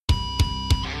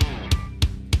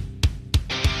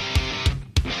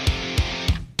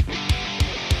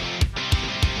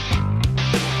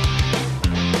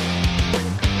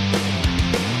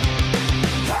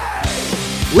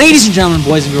Ladies and gentlemen,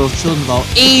 boys and girls, children of all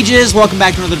ages, welcome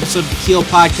back to another episode of the Keel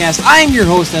Podcast. I am your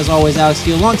host, as always, Alex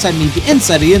Keel. Alongside me, the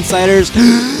Inside of the Insiders,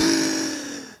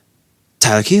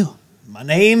 Tyler Keel. My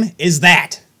name is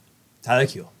that. Tyler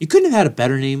Keel. You couldn't have had a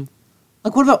better name.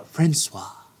 Like, what about Francois?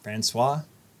 Francois?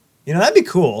 You know, that'd be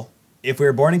cool if we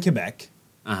were born in Quebec.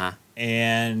 Uh-huh.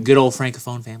 And... Good old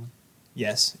Francophone family.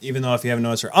 Yes, even though if you haven't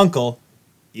noticed, her uncle,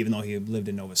 even though he lived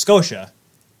in Nova Scotia,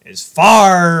 is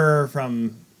far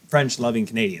from French-loving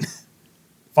Canadian.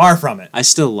 Far from it. I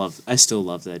still love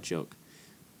that joke.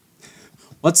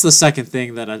 What's the second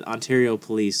thing that Ontario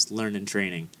police learn in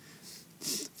training?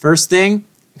 First thing,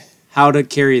 how to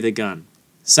carry the gun.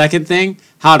 Second thing,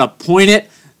 how to point it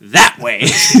that way.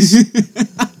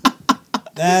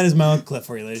 That is my Uncle Cliff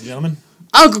for you, ladies and gentlemen.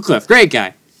 Uncle Cliff, great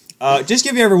guy. Just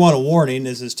give you everyone a warning.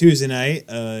 This is Tuesday night,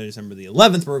 December the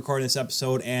 11th. We're recording this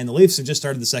episode, and the Leafs have just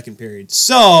started the second period.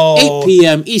 So 8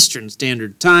 p.m. Eastern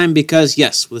Standard Time, because,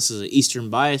 yes, this is an Eastern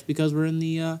bias, because we're in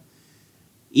the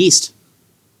East.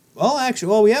 Well,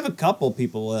 actually, we have a couple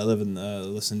people that live in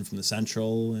listen from the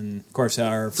Central, and of course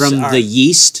our the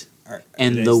Yeast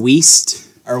and the West.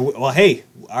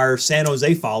 Our San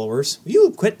Jose followers. Will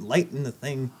you quit lighting the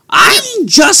thing? I'm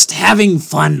just having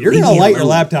fun. You're going to light your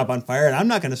laptop on fire, and I'm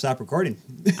not going to stop recording.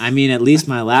 I mean, at least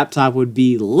my laptop would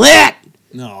be lit.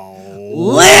 No.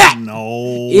 Lit.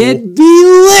 No. It'd be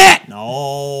lit.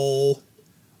 No.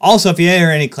 Also, if you hear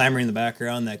any clamoring in the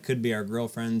background, that could be our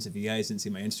girlfriends. If you guys didn't see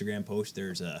my Instagram post,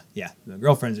 there's the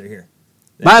girlfriends are here.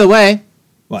 By the way,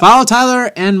 what? Follow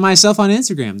Tyler and myself on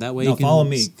Instagram. That way you can... follow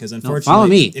me, because unfortunately... follow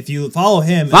me. If you follow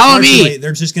him... Follow me!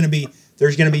 There's going to be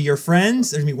your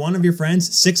friends. There's going to be one of your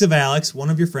friends, 6 of Alex, one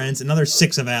of your friends, another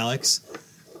 6 of Alex.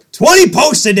 20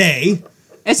 posts a day!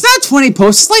 It's not 20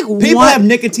 posts. It's like People have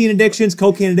nicotine addictions,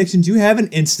 cocaine addictions. You have an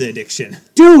Insta addiction.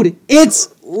 Dude,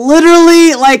 it's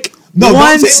literally like No,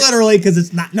 once... don't say literally, because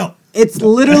it's not... No. It's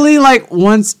literally like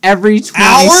once every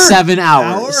 27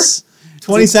 hours.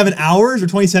 27 hours or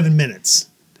 27 minutes?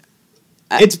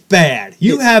 It's bad.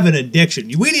 You have an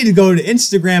addiction. We need to go to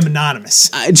Instagram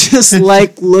Anonymous. I just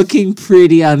like looking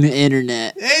pretty on the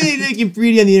internet. Hey, looking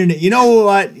pretty on the internet. You know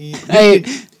what?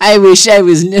 I wish I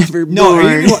was never born. No,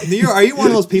 are you one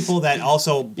of those people that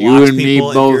also blocks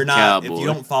people if you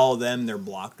don't follow them, they're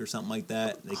blocked or something like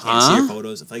that? They can't see your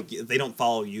photos. If they don't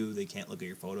follow you, they can't look at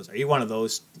your photos. Are you one of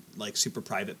those like super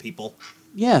private people?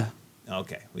 Yeah.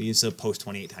 Okay. We used to post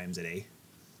 28 times a day.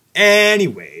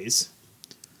 Anyways.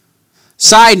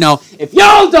 Side note, if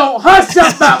y'all don't hush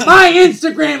up about my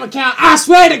Instagram account, I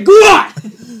swear to God!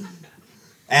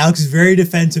 Alex is very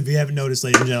defensive, if you haven't noticed,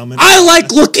 ladies and gentlemen. I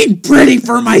like looking pretty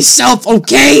for myself,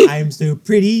 okay? I am so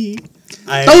pretty.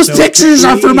 Those pictures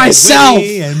are for myself.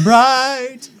 And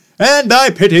bright, and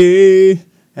I pity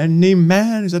any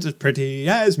man who's not as pretty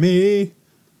as me.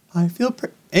 I feel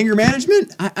anger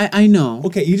management? I know.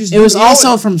 Okay, you just... It was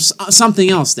also from something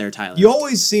else there, Tyler. You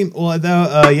always seem... Well,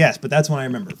 yes, but that's what I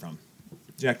remember from.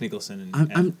 Jack Nicholson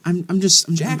and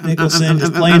Jack Nicholson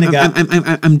just playing a guy.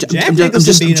 Jack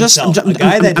Nicholson being himself, a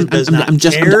guy that does not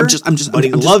care, but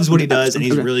he loves what he does, and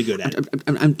he's really good at it.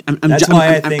 That's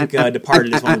why I think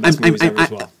Departed is one of the best movies ever as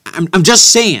well. I'm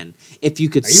just saying, if you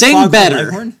could sing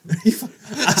better.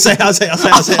 I'll say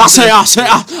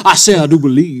I do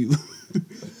believe.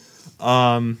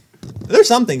 There's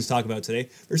some things to talk about today.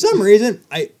 For some reason,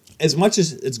 as much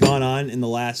as it's gone on in the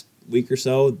last week or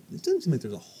so, it doesn't seem like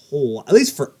there's a whole lot, at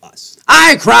least for us.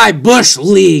 I cry Bush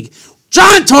League.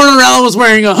 John Tortorella was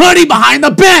wearing a hoodie behind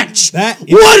the bench.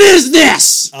 What is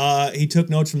this? He took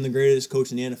notes from the greatest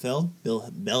coach in the NFL, Bill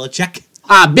Belichick.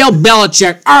 Bill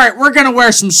Belichick. All right, we're gonna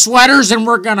wear some sweaters and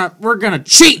we're gonna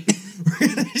cheat.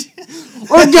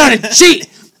 We're gonna cheat.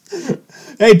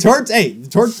 Hey,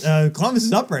 Columbus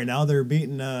is up right now. They're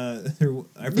beating. You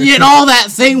know all that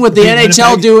thing with the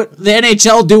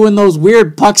NHL doing those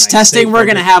weird pucks testing. We're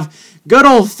gonna have good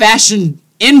old fashioned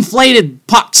inflated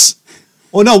pucks.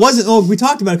 Well, no, it wasn't. Oh, we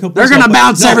talked about a couple. They're gonna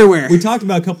bounce everywhere. We talked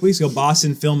about a couple weeks ago.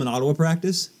 Boston film and Ottawa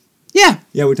practice. Yeah,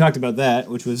 we talked about that,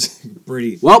 which was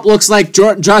pretty. Well, looks like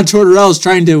John Tortorella is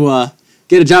trying to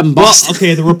get a job in Boston. Well,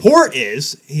 okay, the report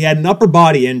is he had an upper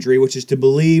body injury, which is to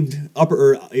believed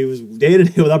he was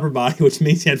day-to-day with upper body, which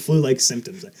means he had flu-like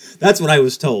symptoms. That's what I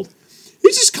was told.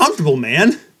 He's just comfortable,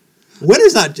 man. Winter,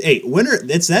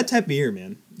 it's that type of year,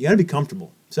 man. You gotta be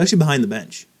comfortable, especially behind the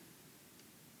bench.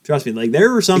 Trust me, like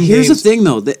there were some Here's the thing,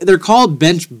 though. They're called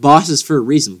bench bosses for a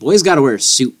reason. Boys gotta wear a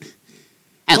suit.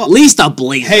 At least a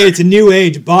blazer. Hey, it's a new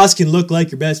age. Boss can look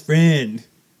like your best friend.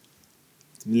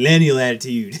 Millennial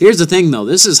attitude. Here's the thing, though.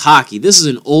 This is hockey. This is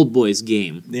an old boys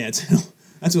game. Yeah,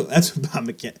 that's what Bob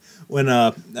McKenna. when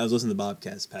I was listening to the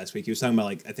Bobcast this past week, he was talking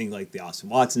about I think the Austin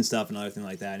Watson stuff and other thing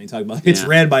like that, and he talked about it's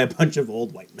ran by a bunch of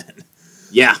old white men.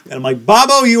 Yeah. And I'm like,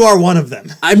 Bobo, you are one of them.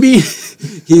 I mean,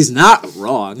 he's not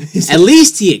wrong. At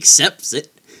least he accepts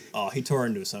it. Oh, he tore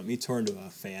into something. He tore into a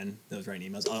fan that was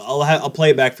writing emails. I'll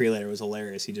play it back for you later. It was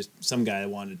hilarious. Some guy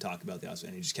wanted to talk about the Austin,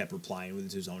 and he just kept replying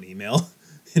with his own email.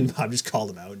 And Bob just called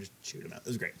him out and just chewed him out. It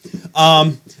was great.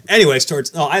 Anyways,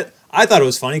 I thought it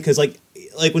was funny because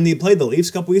when he played the Leafs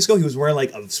a couple weeks ago, he was wearing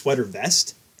a sweater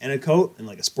vest and a coat and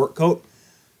a sport coat.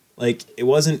 It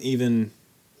wasn't even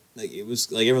it was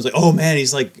everyone's like, oh man,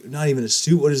 he's not even a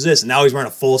suit. What is this? And now he's wearing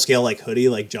a full scale hoodie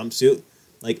jumpsuit.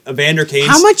 Evander Kane.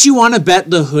 How much you want to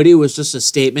bet the hoodie was just a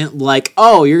statement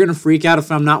oh, you're gonna freak out if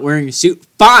I'm not wearing a suit?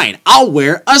 Fine, I'll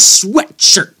wear a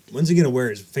sweatshirt. When's he gonna wear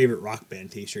his favorite rock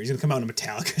band T-shirt? He's gonna come out in a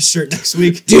Metallica shirt next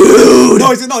week, dude.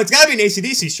 No, it's gotta be an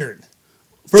AC/DC shirt.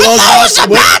 For those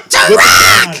about to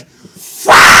rock.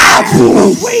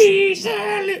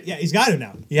 Yeah, he's got to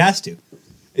now. He has to.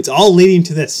 It's all leading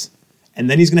to this, and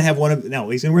then he's gonna have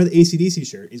he's gonna wear the AC/DC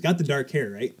shirt. He's got the dark hair,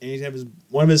 right? And he's gonna have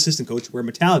one of his assistant coaches wear a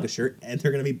Metallica shirt, and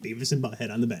they're gonna be Beavis and Butthead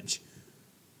on the bench.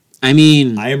 I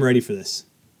mean, I am ready for this.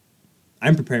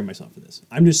 I'm preparing myself for this.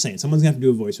 I'm just saying, someone's gonna have to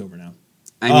do a voiceover now.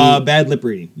 Bad lip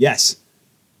reading. Yes.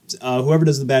 Whoever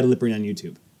does the bad lip reading on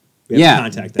YouTube. We have to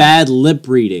contact them. Bad lip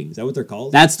reading. Is that what they're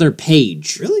called? That's their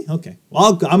page. Really? Okay.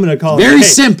 Well, I'm going to call it. Very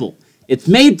simple. It's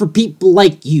made for people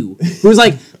like you. Who's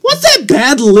what's that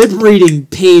bad lip reading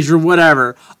page or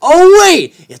whatever? Oh,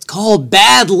 wait. It's called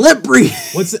Bad Lip Reading.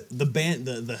 What's the band?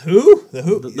 The Who? The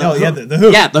Who? The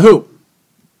Who. Yeah, The Who.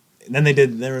 And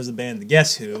then there was a band, the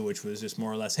Guess Who, which was just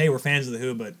more or less, hey, we're fans of The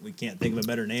Who, but we can't think of a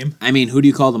better name. I mean, who do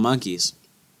you call the Monkees?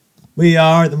 We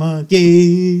are the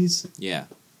Monkees. Yeah.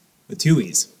 With two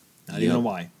E's. Not even a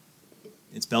Y.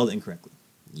 It's spelled incorrectly.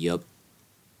 Yep.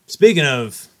 Speaking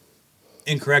of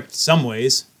incorrect some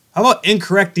ways, how about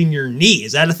incorrecting your knee?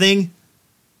 Is that a thing?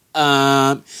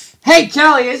 Hey,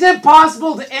 Kelly, is it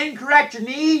possible to incorrect your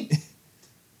knee?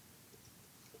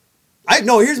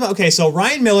 So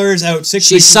Ryan Miller is out 6 weeks.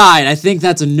 She sighed. I think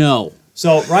that's a no.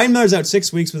 So Ryan Miller's out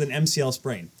 6 weeks with an MCL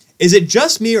sprain. Is it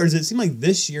just me, or does it seem like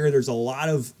this year there's a lot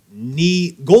of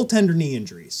goaltender knee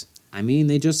injuries? I mean,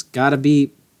 they just gotta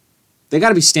be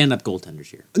stand-up goaltenders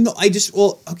here. No,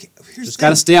 okay. Just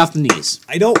gotta stay off the knees.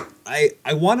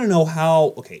 I want to know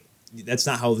how. Okay, that's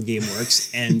not how the game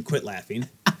works. And quit laughing.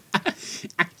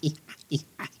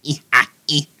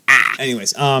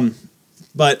 Anyways,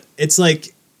 but it's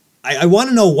I want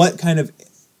to know what kind of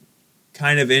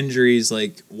injuries,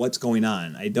 what's going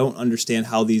on. I don't understand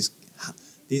how these.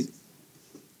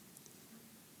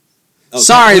 Okay,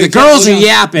 sorry, the girls are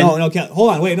yapping. No, hold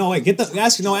on, wait,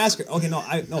 ask her. Okay,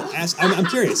 ask. I'm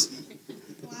curious.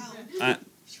 Wow.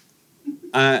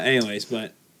 Anyways,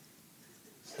 but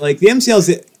the MCL's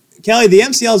Kelly, the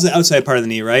MCL's the outside part of the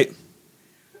knee, right?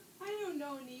 I don't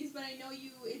know knees, but I know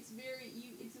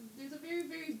there's a very,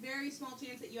 very, very small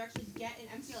chance that you actually get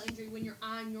an MCL injury when you're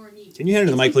on your knee. Can you hand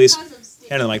her the mic, please?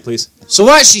 Hand her the mic, please. So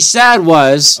what she said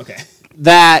was okay.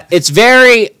 That it's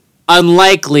very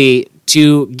unlikely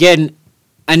to get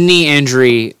a knee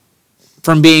injury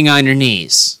from being on your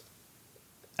knees.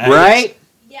 Right?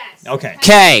 Yes. Okay.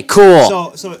 Okay,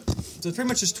 cool. So it's pretty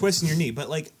much just twisting your knee. But,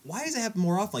 why does it happen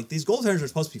more often? These goaltenders are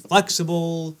supposed to be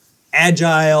flexible,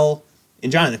 agile, and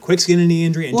Jonathan Quick's getting a knee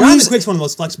injury. And Jonathan Quick's one of the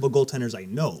most flexible goaltenders I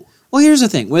know. Well, here's the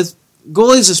thing. With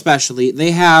goalies especially,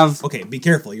 they have... Okay, be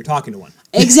careful. You're talking to one.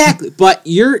 Exactly. But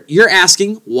you're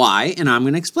asking why, and I'm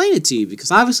going to explain it to you,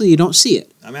 because obviously you don't see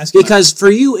it. I'm asking because for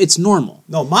you, it's normal.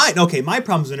 No, my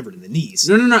problem's never in the knees.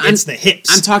 No. It's the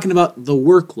hips. I'm talking about the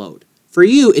workload. For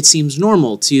you, it seems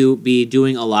normal to be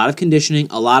doing a lot of conditioning,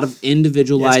 a lot of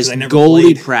individualized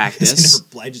goalie practice.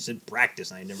 I just did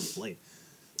practice, and I never played.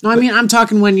 No, I mean, I'm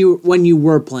talking when you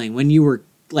were playing, when you were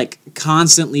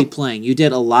constantly playing. You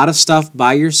did a lot of stuff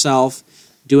by yourself,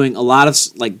 doing a lot of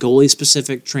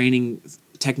goalie-specific training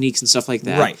techniques and stuff like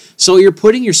that. Right. So you're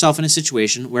putting yourself in a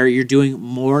situation where you're doing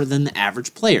more than the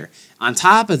average player. On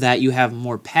top of that, you have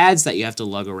more pads that you have to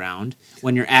lug around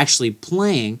when you're actually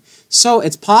playing. So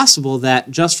it's possible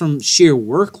that just from sheer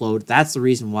workload, that's the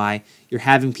reason why you're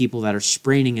having people that are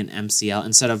spraining an MCL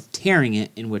instead of tearing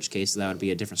it, in which case that would be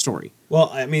a different story.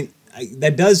 Well, I mean,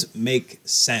 that does make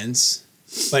sense.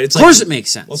 But it's of course it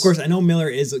makes sense. Well, of course, I know Miller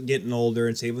is getting older,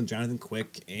 and same with Jonathan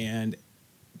Quick,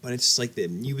 but it's just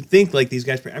you would think these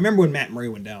guys. I remember when Matt Murray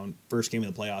went down first game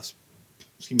of the playoffs.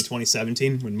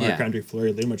 2017 when Marc-Andre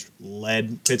Fleury pretty much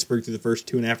led Pittsburgh through the first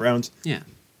 2.5 rounds. Yeah.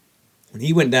 When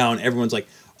he went down, everyone's like,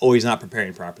 "Oh, he's not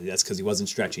preparing properly. That's because he wasn't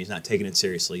stretching. He's not taking it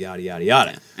seriously. Yada yada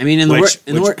yada." Yeah. I mean,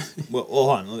 well, hold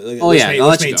on.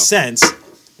 Which made sense.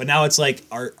 But now it's like,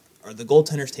 are the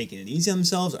goaltenders taking it easy on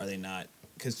themselves? Are they not?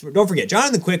 Because don't forget,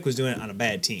 Jonathan Quick was doing it on a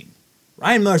bad team.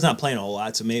 Ryan Miller's not playing a whole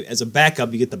lot, so maybe as a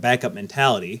backup, you get the backup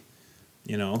mentality.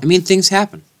 You know, I mean, things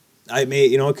happen.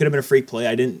 it could have been a freak play.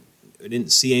 I didn't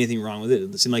see anything wrong with it.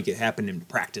 It seemed like it happened in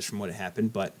practice from what it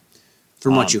happened, but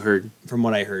From what you heard. From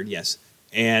what I heard, yes.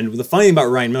 And the funny thing about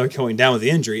Ryan Miller going down with the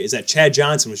injury is that Chad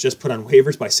Johnson was just put on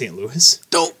waivers by St. Louis.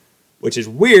 Dope. Which is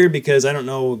weird because I don't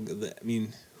know. I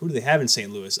mean, who do they have in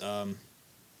St. Louis?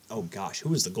 Oh gosh, who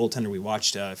was the goaltender we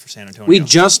watched for San Antonio? We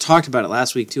just talked about it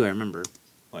last week too. I remember.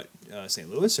 What, St.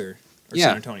 Louis or Yeah.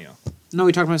 San Antonio? No,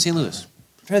 we talked about St. Louis.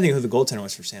 I'm trying to think who the goaltender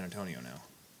was for San Antonio now.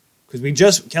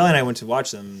 Because Kelly and I went to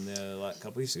watch them a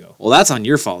couple weeks ago. Well, that's on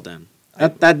your fault then.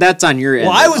 That's on your end.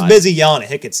 Well, I was busy yelling at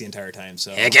Hicketts the entire time,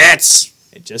 so Hicketts.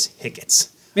 it just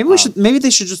Hicketts. Maybe they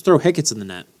should just throw Hicketts in the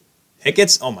net.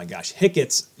 Hicketts? Oh my gosh,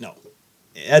 Hicketts! No,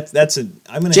 that's a.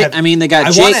 I'm gonna. Have, I mean, they got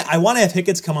I Jake. I want to have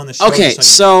Hicketts come on the show. Okay,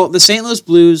 just so the St. Louis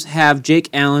Blues have Jake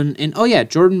Allen and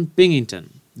Jordan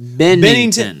Bennington.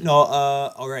 Bennington. No,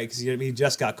 all right, because he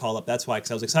just got called up. That's why,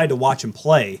 because I was excited to watch him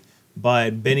play,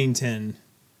 but Bennington.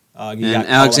 And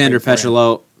Alexander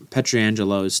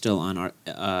Pietrangelo is still on our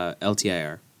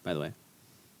LTIR, by the way.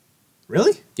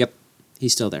 Really? Yep,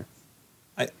 he's still there.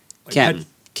 Captain.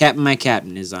 My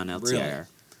captain is on LTIR. Really?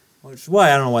 Which is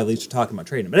why I don't know why Leafs are talking about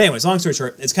trading him. But anyways, long story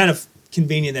short, it's kind of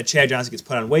convenient that Chad Johnson gets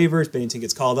put on waivers, Bennington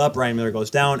gets called up, Ryan Miller goes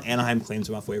down, Anaheim claims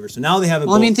him off waivers. So now they have a.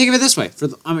 Well, I mean, think of it this way.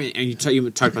 And you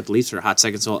talked about the Leafs for a hot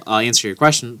second, so I'll answer your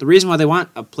question. The reason why they want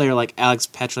a player like Alex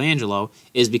Pietrangelo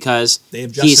is because they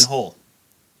have Justin Holl.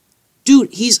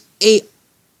 Dude, he's a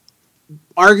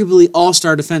arguably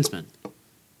all-star defenseman.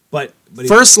 But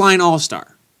first line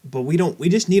all-star. But we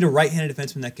just need a right-handed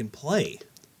defenseman that can play.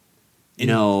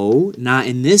 No, not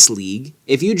in this league.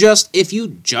 If you just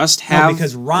have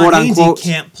because Ron Hainsey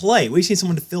can't play. We just need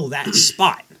someone to fill that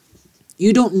spot.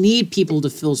 You don't need people to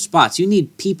fill spots. You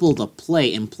need people to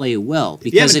play and play well.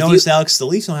 Because you haven't noticed, Alex, the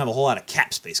Leafs don't have a whole lot of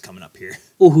cap space coming up here.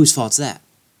 Well, whose fault's that?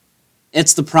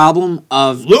 It's the problem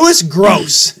of Louis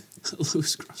Gross.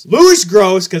 Louis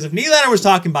Gross, because if Nylander was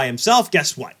talking by himself,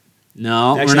 guess what?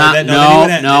 No, Actually,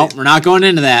 we're not. We're not going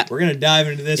into that. We're going to dive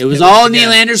into this. It was all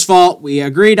Nylander's fault. We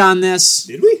agreed on this.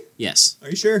 Did we? Yes. Are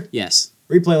you sure? Yes.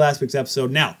 Replay last week's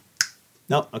episode now.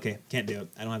 Nope. Okay, can't do it.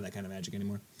 I don't have that kind of magic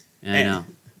anymore. I know.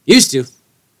 Used to.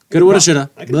 Coulda, woulda, shoulda.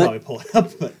 I could probably pull it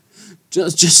up, but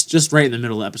just right in the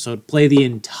middle of the episode. Play the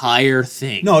entire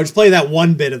thing. No, just play that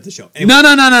one bit of the show. Anyway.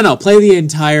 No. Play the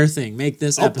entire thing. Make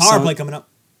this episode. Power play coming up.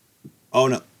 Oh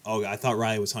no. Oh, I thought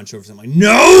Riley was hunched over something. Like,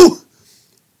 no.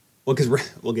 Well, because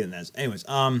we'll get in that. Anyways,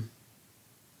 no,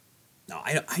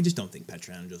 I just don't think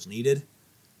Pietrangelo needed.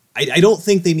 I don't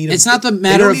think they need. It's not the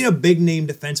matter. They don't need a big name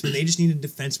defenseman. They just need a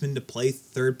defenseman to play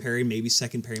third pairing, maybe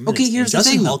second pairing minutes. Okay, here's the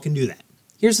thing. Justin Holl can do that.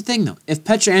 Here's the thing, though. If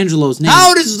Pietrangelo's name,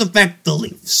 how does this affect the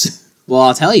Leafs? Well,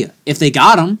 I'll tell you. If they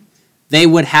got him, they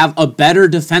would have a better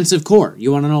defensive core.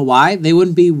 You want to know why? They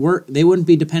wouldn't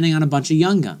be depending on a bunch of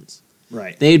young guns.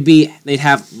 Right. They'd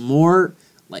have more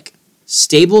like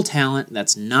stable talent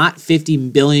that's not 50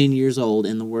 billion years old,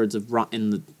 in the words of Ron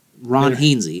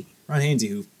Hainsey. Ron Hainsey,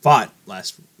 who fought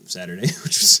last Saturday,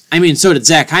 which was. I mean, so did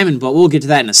Zach Hyman, but we'll get to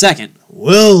that in a second.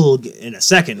 Well,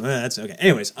 that's okay.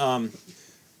 Anyways,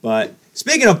 but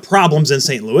speaking of problems in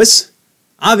St. Louis,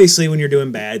 obviously when you're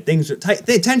doing bad, things are tight.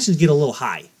 The tensions get a little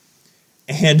high,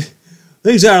 and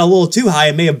things got a little too high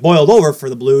and may have boiled over for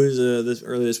the Blues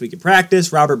earlier this week in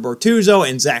practice. Robert Bortuzzo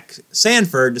and Zach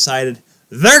Sanford decided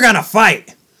they're gonna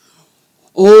fight.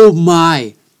 Oh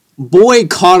my. Boy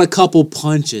caught a couple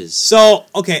punches. So,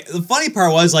 okay, the funny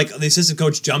part was, like, the assistant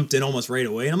coach jumped in almost right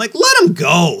away, and I'm like, let him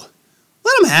go.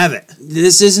 Let him have it.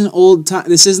 This isn't old time.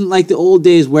 This isn't like the old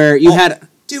days where you had...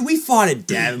 Dude, we fought at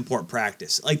Davenport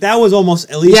practice. Like, that was almost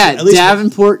at least... Yeah,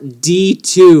 Davenport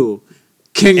D2.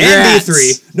 Congrats. And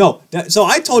D3. No, so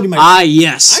I told you my...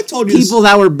 yes. I told you people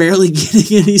that were barely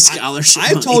getting any scholarship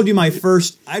money. I've told you my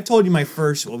first...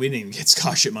 Well, we didn't even get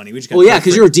scholarship money. We just got... Well, yeah,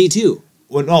 because you were D2.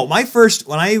 When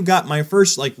I got my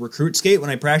first like recruit skate when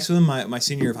I practiced with him my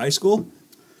senior year of high school,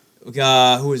 who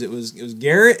was it? It was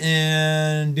Garrett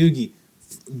and Doogie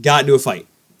got into a fight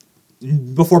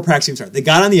before practicing started. They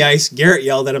got on the ice. Garrett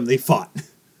yelled at him. They fought.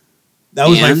 That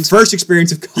was my first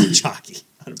experience of college hockey.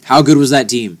 How good was that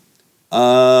team?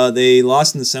 They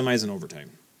lost in the semis and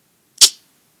overtime.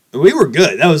 We were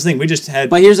good. That was the thing. We just had.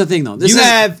 But here's the thing, though.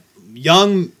 Have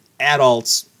young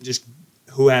adults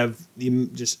who have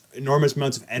just enormous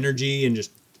amounts of energy and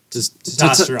just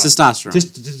testosterone.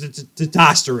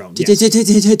 Testosterone.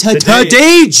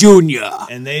 Today, Junior.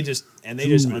 And they just.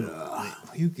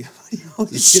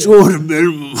 Sort of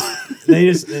minimum.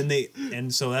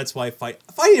 and so that's why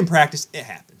fighting in practice, it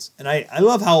happens. And I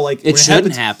love how like It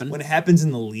shouldn't happen. when it happens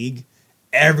in the league,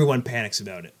 everyone panics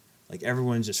about it. Like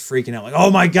everyone's just freaking out. Like,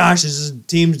 oh my gosh,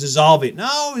 team's dissolving.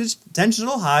 No, it's tension's a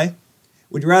little high.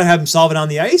 Would you rather have them solve it on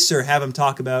the ice or have them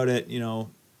talk about it,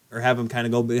 or have them kind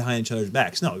of go behind each other's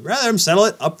backs? No, we'd rather them settle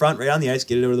it up front, right on the ice,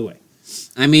 get it out of the way.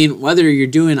 I mean, whether you're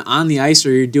doing on the ice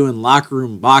or you're doing locker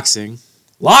room boxing.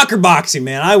 Locker boxing,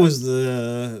 man. I was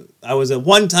at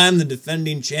one time the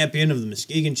defending champion of the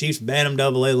Muskegon Chiefs Bantam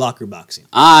AA locker boxing.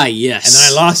 Ah, yes.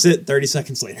 And then I lost it 30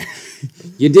 seconds later.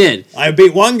 You did. I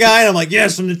beat one guy, and I'm like,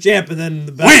 yes, I'm the champ. And then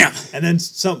the Wham! best, and then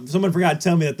someone forgot to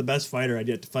tell me that the best fighter I'd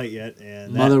yet to fight yet.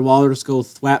 And Mother Walrus go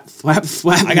thwap, thwap,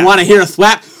 thwap. I got- You want to hear a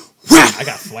thwap? Whap! I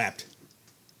got flapped.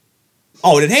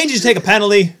 Oh, did Haynes just take a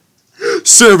penalty?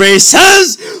 Survey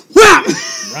says whap!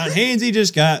 Ron Hainsey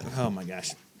just got. Oh my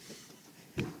gosh.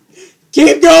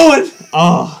 Keep going.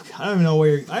 Oh, I don't even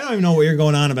know what you're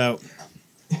going on about.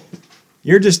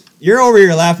 You're over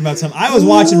here laughing about something. I was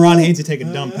watching Ron Hainsey take a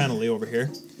dumb penalty over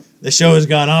here. The show has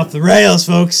gone off the rails,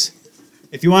 folks.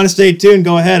 If you want to stay tuned,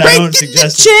 go ahead. I don't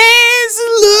suggest it. Chance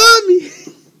to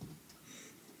love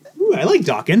me. Ooh, I like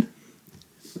Dawkin.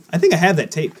 I think I have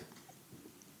that tape.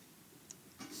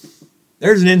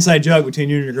 There's an inside joke between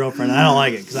you and your girlfriend. I don't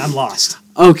like it because I'm lost.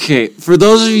 Okay, for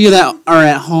those of you that are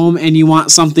at home and you want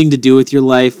something to do with your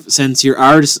life, since you're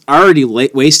already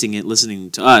wasting it listening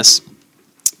to us,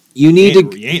 you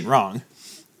ain't wrong.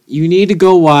 You need to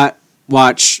go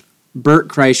watch Bert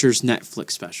Kreischer's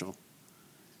Netflix special.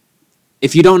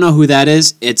 If you don't know who that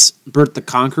is, it's Bert the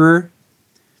Conqueror.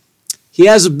 He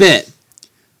has a bit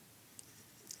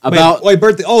about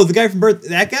Bert. The guy from Bert.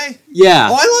 That guy. yeah.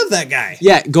 Oh, I love that guy.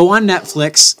 Yeah, go on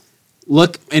Netflix,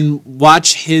 look and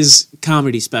watch his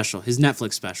comedy special, his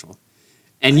Netflix special.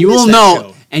 And you will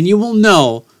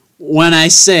know, when I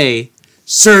say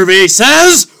survey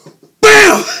says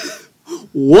bam,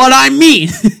 what I mean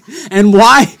and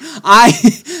why I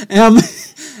am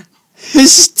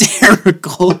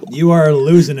hysterical. You are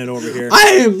losing it over here. I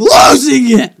am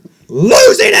losing it.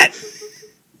 Losing it.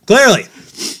 Clearly.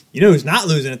 You know who's not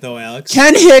losing it though, Alex?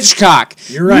 Ken Hitchcock.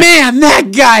 You're right. Man,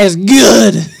 that guy is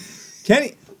good.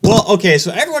 Kenny. Well, okay,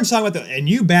 so everyone's talking about and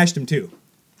you bashed him too.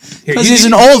 Because he's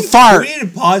an old fart. Do we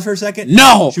need to pause for a second?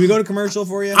 No. Should we go to commercial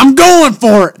for you? I'm going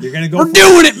for it. You're going to go We're for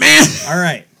doing it, man. All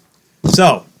right.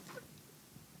 So,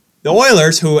 the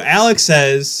Oilers, who Alex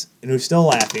says, and who's still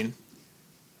laughing,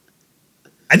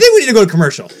 I think we need to go to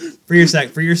commercial for your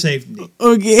safety.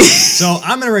 Okay. So,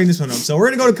 I'm going to ring this one up. So, we're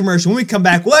going to go to commercial. When we come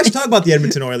back, we'll actually talk about the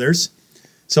Edmonton Oilers.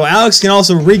 So, Alex can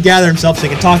also regather himself so he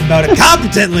can talk about it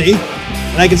competently.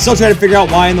 And I can still try to figure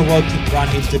out why in the world Ron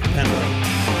Haynes took the penalty.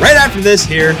 Right after this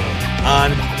here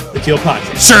on the Keel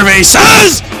Podcast. Survey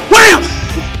says wham!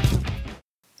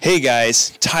 Hey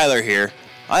guys, Tyler here.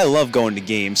 I love going to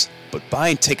games, but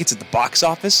buying tickets at the box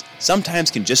office sometimes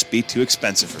can just be too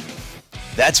expensive for me.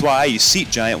 That's why I use Seat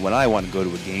Giant when I want to go to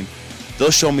a game.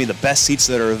 They'll show me the best seats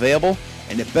that are available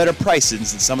and at better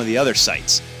prices than some of the other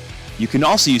sites. You can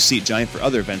also use Seat Giant for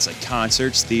other events like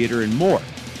concerts, theater, and more.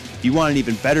 If you want an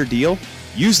even better deal,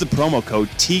 use the promo code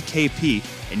TKP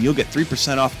and you'll get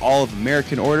 3% off all of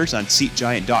American orders on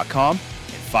SeatGiant.com and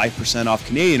 5% off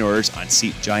Canadian orders on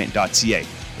SeatGiant.ca.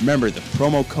 Remember, the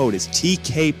promo code is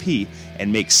TKP and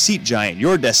make Seat Giant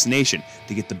your destination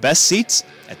to get the best seats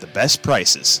at the best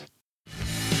prices.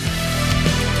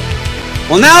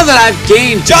 Well, now that I've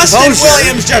gained Justin composure,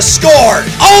 Williams just scored!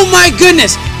 oh my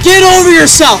goodness! Get over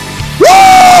yourself!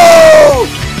 Woo!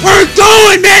 We're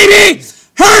going, baby!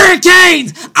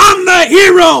 Hurricanes! I'm the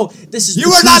hero! This is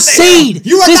You the are not the crusade! hero.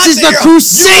 You are this not is the the hero.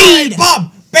 crusade! You are a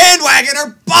bum!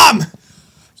 Bandwagoner bum!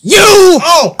 You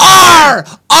Oh. are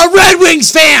a Red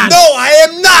Wings fan! No, I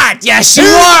am not! Yes, you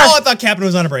Oh, are! I thought Captain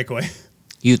was on a breakaway.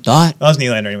 You thought, That was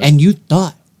Nylander anyway. and you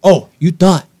thought, you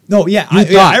thought. no, yeah,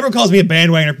 thought. everyone calls me a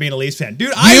bandwagoner for being a Leafs fan,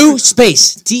 dude. You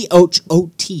space TOT.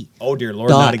 Oh dear Lord,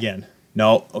 Dot. not again.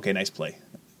 No, okay, nice play.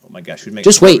 Oh my gosh, should we make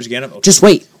Just some wait. numbers again? Okay. Just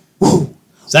wait.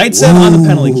 Zaitsev on the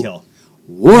penalty kill.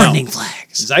 Warning No.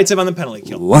 flags. Zaitsev on the penalty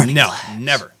kill. Warning no, flags.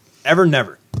 never, ever,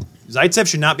 never. Zaitsev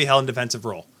should not be held in defensive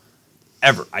role,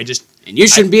 ever. And you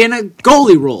shouldn't be in a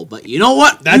goalie role, but you know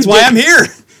what? That's You why did. I'm here.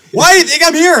 Why do you think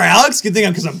I'm here, Alex? Good thing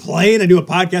because I'm playing. I do a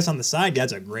podcast on the side.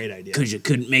 That's a great idea. Because you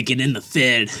couldn't make it in the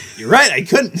Fed. You're right. I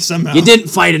couldn't somehow. You didn't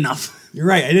fight enough. You're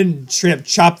right. I didn't straight up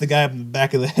chop the guy up in the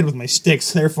back of the head with my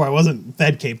sticks. Therefore, I wasn't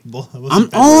Fed capable. I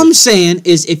wasn't Fed All ready. I'm saying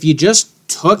is if you just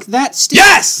took that stick.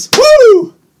 Yes!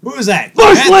 Woo! Who was that?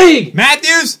 Bush League!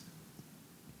 Matthews?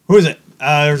 Who is it?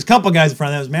 There's a couple guys in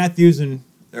front of that. It was Matthews and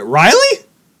Riley?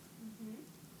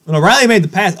 When O'Reilly made the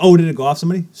pass, did it go off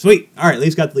somebody? Sweet. All right,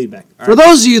 Leafs got the lead back. All For right.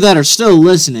 those of you that are still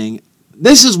listening,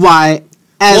 this is why.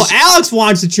 Alex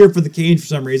wants to cheer for the Canes for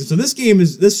some reason, so this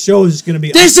show is just going to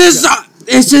be. This is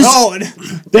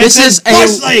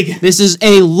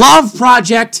a love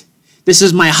project. This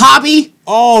is my hobby.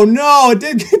 Oh no! It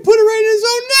did put it right in his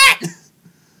own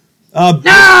net.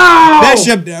 No!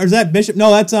 Bishop, or is that Bishop?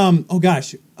 No, that's Oh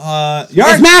gosh. If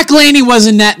McElhaney was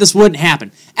in net, this wouldn't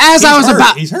happen.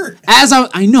 He's hurt.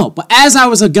 I know, but as I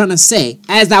was gonna say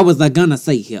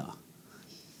here,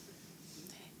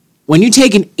 when you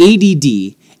take an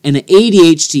ADD and an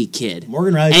ADHD kid,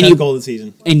 Morgan Riley's got a goal this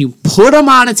season, and you put him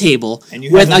on a table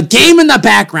with a game in the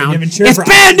background, it's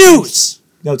bad news.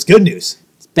 No, it's good news.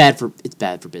 It's bad for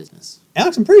business.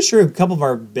 Alex, I'm pretty sure a couple of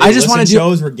our big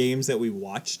shows were games that we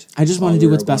watched. I just want to do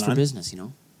what's best for business, you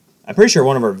know? I'm pretty sure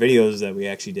one of our videos that we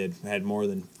actually did had more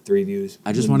than 3 views.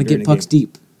 I just want to get pucks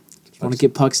deep. I want to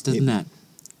get pucks to the net.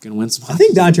 Gonna win some. I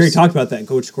think Don Cherry talked about that in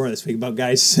Coach Corner this week about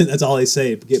guys. That's all they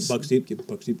say: get pucks deep, get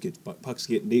pucks deep, get pucks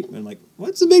getting deep. And I'm like,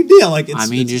 what's the big deal? Like, you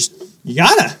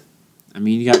gotta.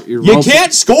 You got your. You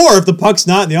can't score if the puck's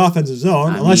not in the offensive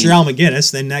zone, unless you're Al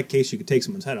McGinnis. Then in that case, you could take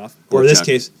someone's head off. Or in this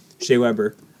case, Shea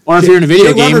Weber. Or if you're in a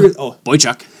video game,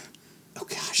 Boychuk. Oh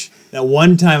gosh, that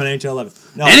one time in NHL 11.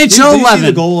 No, NHL did you see the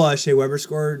 11. goal Shea Weber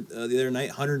scored the other night?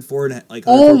 104 and like.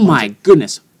 Oh my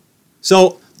goodness!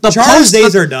 So. Charles'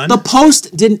 days are done. The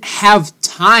post didn't have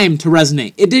time to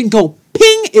resonate. It didn't go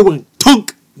ping. It went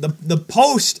tunk. The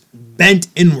post bent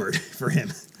inward for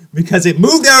him because it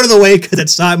moved out of the way because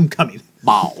it saw him coming.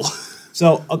 Wow.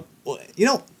 So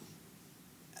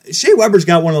Shea Weber's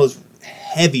got one of those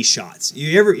heavy shots.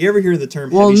 You ever hear the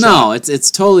term? Well, heavy shot? It's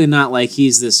totally not like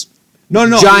he's this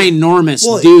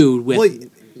ginormous dude with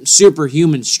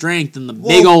superhuman strength and the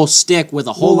big old stick with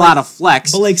a whole lot of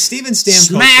flex. But like Steven Stamkos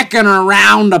smacking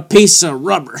around a piece of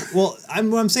rubber. Well,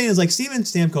 what I'm saying is like Steven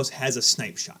Stamkos has a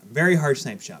snipe shot, very hard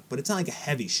snipe shot, but it's not like a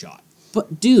heavy shot.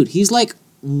 But dude, he's like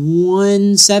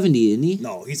 170, isn't he?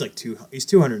 No, he's like he's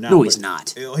 200 now. No, he's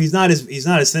not. He's not as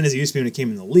thin as he used to be when he came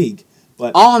in the league.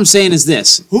 But all I'm saying is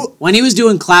this: when he was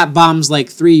doing clap bombs like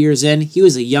 3 years in, he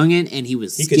was a youngin and he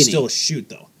was skinny. He could still shoot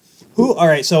though. All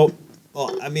right, so.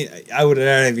 Well, I mean, I would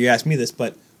have if you asked me this,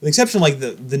 but with the exception of like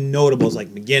the notables like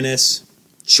McGinnis,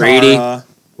 Frady,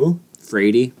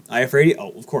 Frady.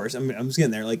 Oh, of course. I'm just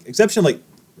getting there. Like exception like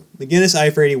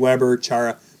McGinnis, Frady, Weber,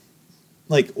 Chara.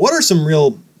 Like, what are some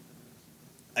real,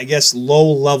 I guess, low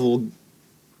level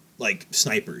like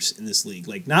snipers in this league?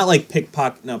 Like not like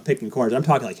picking corners. I'm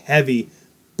talking like heavy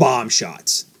bomb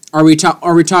shots. Are we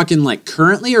talking like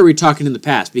currently, or are we talking in the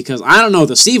past? Because I don't know,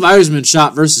 the Steve Yzerman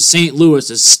shot versus St. Louis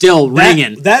is still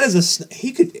ringing. That is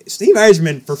Steve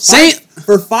Yzerman for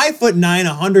 5'9",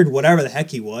 100, whatever the heck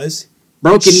he was,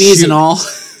 broken knees and all. He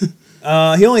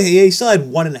still had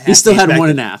 1.5. He still had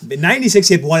 1.5. In '96,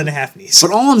 he had 1.5 knees.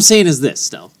 But all I'm saying is this,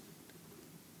 still,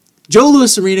 Joe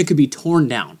Louis Arena could be torn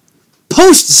down.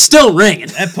 Post is still ringing.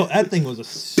 That thing was a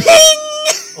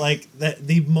ping. Like that.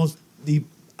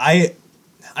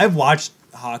 I've watched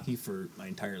hockey for my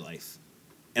entire life,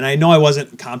 and I know I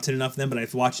wasn't competent enough then, but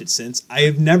I've watched it since. I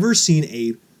have never seen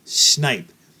a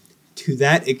snipe to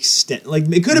that extent. Like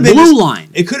it could have been blue line.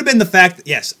 It could have been the fact that,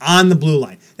 yes, on the blue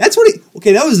line. That's what.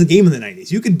 That was the game in the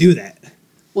 '90s. You could do that.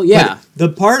 Well, yeah. But the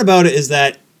part about it is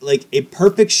that like a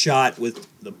perfect shot with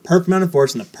the perfect amount of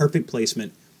force and the perfect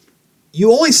placement.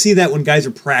 You only see that when guys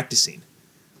are practicing,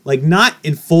 like not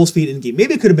in full speed in game.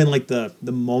 Maybe it could have been like the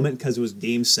moment because it was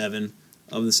Game 7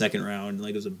 of the second round,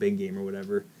 like it was a big game or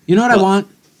whatever. You know what I want?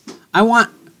 I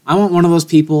want one of those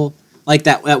people like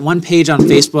that one page on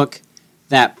Facebook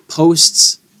that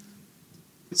posts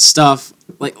stuff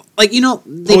like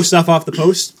post stuff off the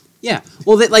post. Yeah,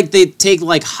 well, they take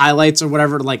like highlights or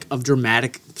whatever like of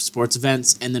dramatic sports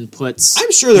events and then puts.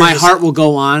 I'm sure my heart will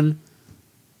go on.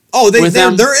 Oh, there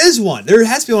is one. There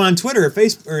has to be one on Twitter or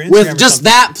Facebook or Instagram with just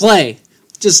that play,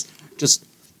 just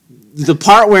the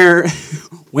part where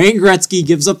Wayne Gretzky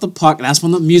gives up the puck. That's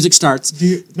when the music starts.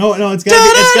 No, it's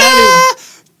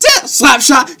gotta be slap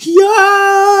shot. You're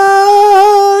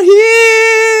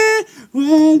here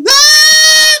when nothing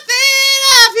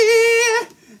I fear,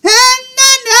 and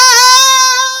I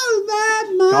know that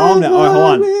my calm down. Oh, hold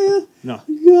on. No,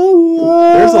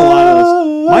 there's a lot of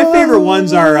those. My favorite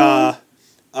ones are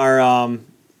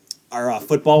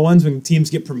football ones when teams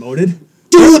get promoted.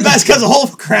 They're the best because the whole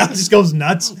crowd just goes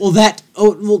nuts.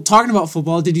 Talking about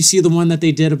football, did you see the one that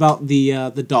they did about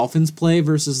the Dolphins play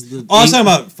versus the? Oh, I was talking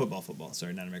about football.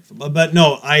 Sorry, not American football. But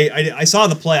no, I saw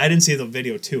the play. I didn't see the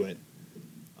video to it.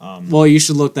 Well, you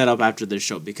should look that up after this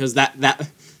show because that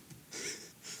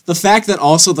the fact that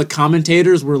also the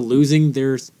commentators were losing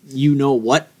their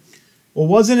what Well,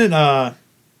 wasn't it?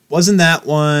 Wasn't that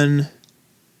one?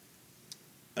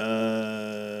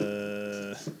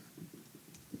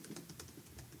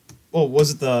 Well,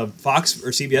 was it the Fox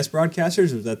or CBS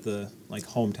broadcasters, or was that the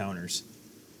hometowners?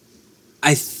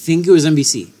 I think it was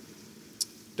NBC.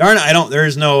 Darn it! I don't. There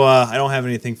is no. I don't have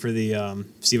anything for the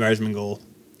Steve Eisman goal.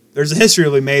 There's a history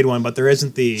we made one, but there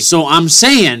isn't the. So I'm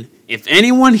saying, if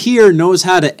anyone here knows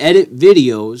how to edit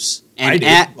videos and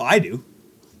I do.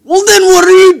 Well, then what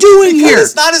are you doing Because here?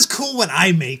 it's not as cool when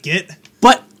I make it.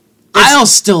 But I'll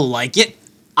still like it.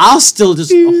 I'll still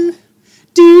just.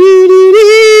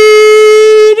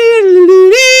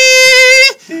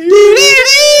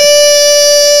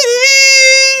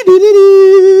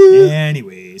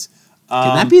 Anyways.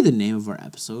 Can that be the name of our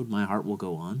episode? My Heart Will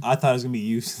Go On. I thought it was going to be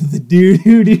used the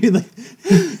doo-doo-doo.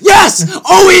 Yes!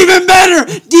 Oh, even better!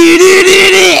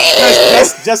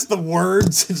 Just the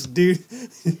words. Dude.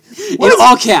 In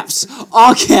all caps.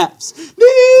 All caps.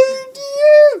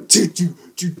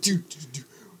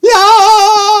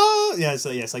 Yeah, so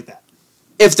it's like that.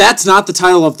 If that's not the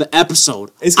title of the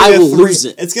episode, It's I gonna will lose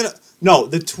it. It's gonna no.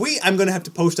 The tweet I'm gonna have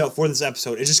to post out for this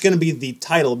episode is just gonna be the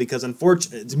title because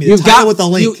unfortunately it's gonna be the title with the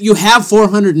link. You have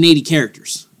 480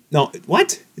 characters. No,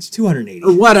 what? It's 280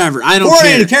 or whatever. I don't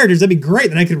 480 care. characters. That'd be great.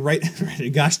 Then I could write a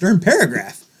gosh darn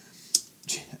paragraph.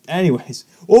 Anyways,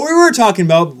 what we were talking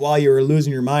about while you were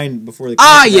losing your mind before the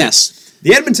yes,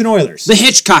 the Edmonton Oilers, the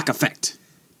Hitchcock effect.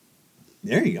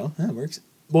 There you go. That works.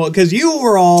 Well, because you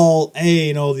were all,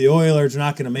 hey, the Oilers are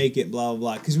not going to make it, blah, blah,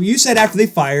 blah. Because you said after they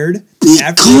fired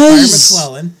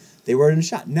McClellan, they were in a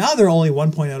shot. Now they're only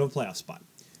 1 point out of a playoff spot.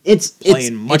 It's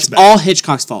much better. all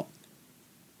Hitchcock's fault.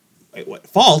 Wait, what?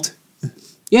 Fault?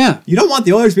 Yeah. You don't want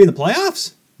the Oilers to be in the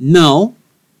playoffs? No.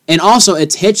 And also,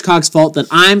 it's Hitchcock's fault that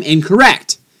I'm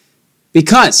incorrect.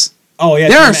 Because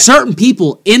there are certain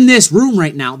people in this room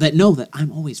right now that know that I'm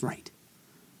always right.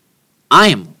 I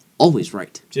am always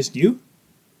right. Just you?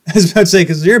 I was about to say,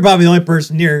 because you're probably the only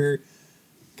person here,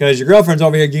 because your girlfriend's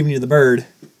over here giving you the bird.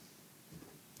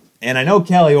 And I know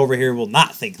Kelly over here will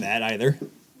not think that either.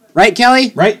 Right,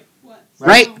 Kelly? Right? What?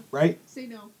 Right? No. Right? Say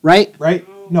no. Right? Right?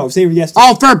 No, say yes.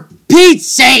 Oh, for Pete's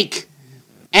sake!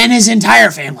 And his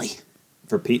entire family.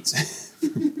 For Pete's.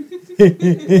 Shut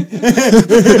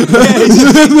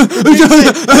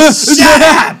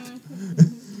up!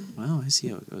 Wow, I see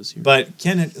how it goes here. But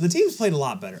the team's played a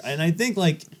lot better. And I think,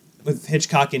 with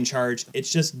Hitchcock in charge,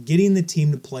 it's just getting the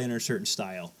team to play in a certain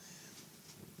style.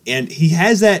 And he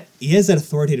has that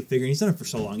authoritative figure, and he's done it for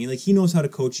so long. He knows how to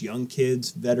coach young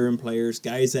kids, veteran players,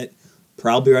 guys that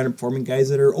probably are underperforming, guys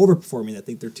that are overperforming, that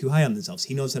think they're too high on themselves.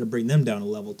 He knows how to bring them down a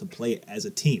level to play as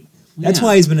a team. That's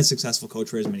why he's been a successful coach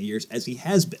for as many years as he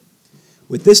has been.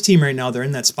 With this team right now, they're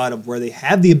in that spot of where they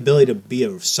have the ability to be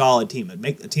a solid team, and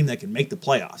make a team that can make the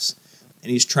playoffs. And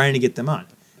he's trying to get them on.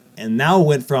 And now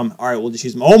went from, all right, we'll just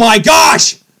use them. Oh my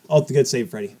gosh! Oh, good save,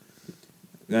 Freddie.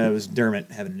 It was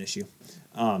Dermott having an issue.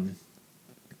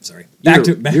 Sorry.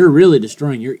 You're really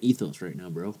destroying your ethos right now,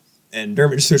 bro. And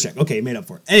Dermott just check. Okay, made up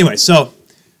for it. Anyway,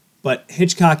 but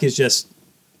Hitchcock is just,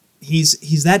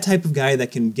 he's that type of guy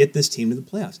that can get this team to the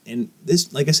playoffs. And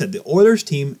this, like I said, this Oilers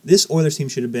team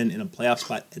should have been in a playoff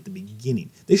spot at the beginning.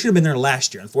 They should have been there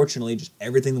last year. Unfortunately, just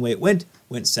everything the way it went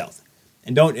south.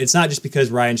 And it's not just because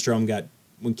Ryan Strome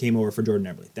came over for Jordan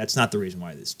Eberle. That's not the reason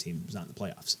why this team was not in the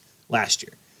playoffs last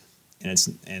year.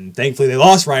 And thankfully they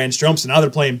lost Ryan Strome, so now they're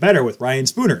playing better with Ryan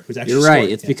Spooner, who's actually You're right.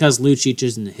 scored. It's because Lucic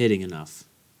isn't hitting enough.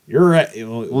 You're right.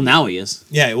 Well, now he is.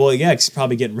 Yeah, he's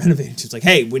probably getting renovated. It's like,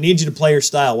 hey, we need you to play your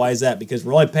style. Why is that? Because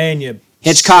we're only paying you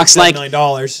Hitchcock's $7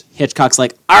 million. Hitchcock's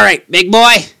like, all right, big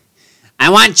boy, I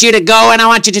want you to go and I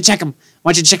want you to check him. I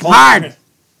want you to check him hard.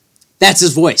 That's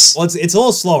his voice. Well, it's a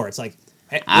little slower. It's like,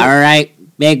 hey, all right,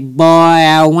 big boy,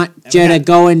 I want you to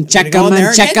go and check him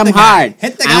and check him hard.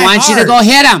 Hit the guy I want you to go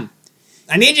hit him.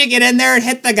 I need you to get in there and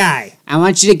hit the guy. I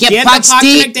want you to get Give pucks the puck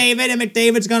deep. to McDavid, and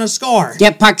McDavid's going to score.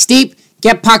 Get pucks deep,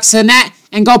 get pucks in net,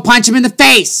 and go punch him in the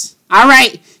face. All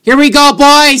right, here we go,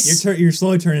 boys. You're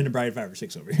slowly turning into Brian 5 or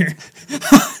 6 over here.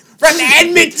 From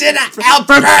Edmonton,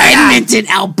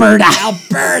 Alberta.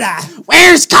 Alberta.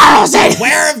 Where's Carlson?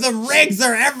 Where are the rigs?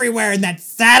 They're everywhere in that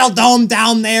Saddle Dome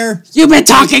down there. You've been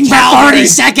talking for 40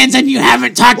 seconds and you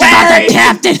haven't talked about the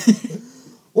captain.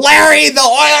 Larry, the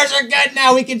Oilers are good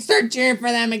now. We can start cheering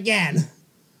for them again.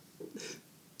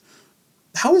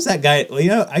 How is that guy? Well, you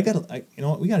know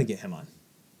what? We got to get him on.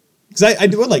 Because I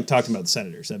would like talking about the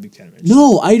Senators. That'd be kind of interesting.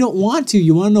 No, I don't want to.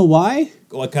 You want to know why?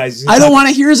 Well, guys, I don't want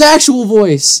to hear his actual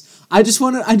voice. I just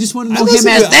want to know him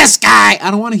as this guy.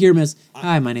 I don't want to hear him as,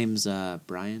 hi, my name's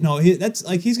Brian. No, he's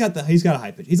got a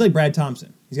high pitch. He's like Brad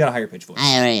Thompson. He's got a higher pitch voice.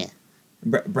 Hi, how are you? Hey,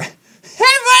 everyone,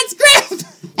 it's Griff!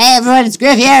 Hey everyone, it's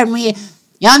Griff here, and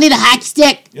y'all need a hockey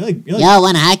stick. Y'all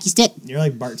want a hockey stick? You're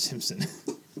like Bart Simpson.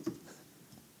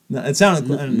 No, it sounded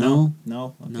No.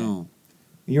 Okay. No.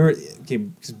 You're okay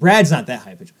because Brad's not that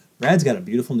high pitch. Brad's got a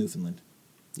beautiful Newfoundland,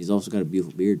 He's also got a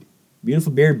beautiful beard.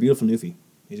 beautiful beard, beautiful Newfie.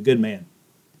 He's a good man.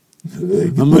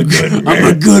 I'm a good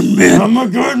man. I'm a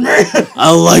good man.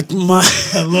 I like my...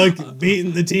 I like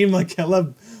beating the team. Like I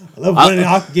love winning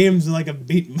hockey games and like I'm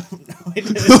beating.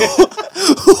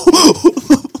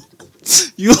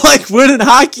 You like winning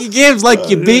hockey games like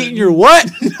you beating your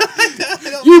what?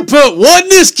 You put what in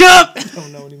this cup? I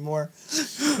don't know anymore.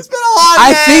 It's been a long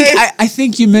day. I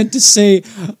think you meant to say,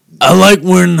 I like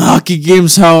winning hockey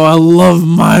games how I love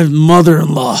my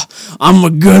mother-in-law. I'm a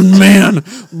good man.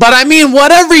 But I mean,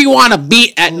 whatever you want to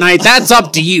beat at night, that's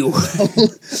up to you.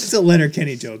 It's a Leonard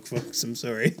Kenny joke, folks. I'm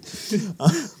sorry.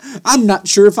 I'm not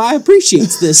sure if I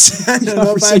appreciate this I don't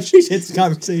know if I appreciate this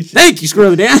conversation. Thank you,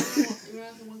 Scrubby Dan.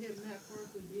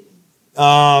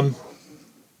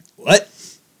 What?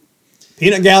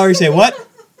 Peanut Gallery say what?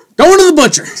 Going to the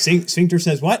butcher. Sphincter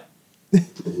says what?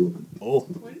 Oh.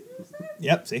 What did you say?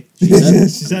 Yep, see? She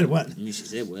said what? She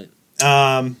said what?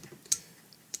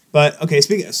 But, okay,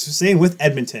 staying with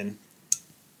Edmonton,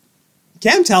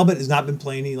 Cam Talbot has not been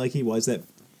playing like he was that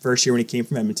first year when he came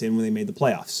from Edmonton when they made the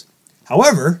playoffs.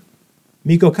 However,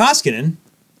 Mikko Koskinen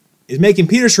is making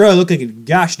Peter Schroeder look like a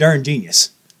gosh darn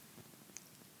genius.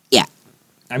 Yeah.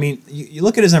 I mean, you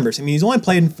look at his numbers. I mean, he's only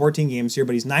played in 14 games here,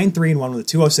 but he's 9-3-1 with a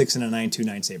 206 and a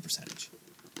 9.29 save percentage.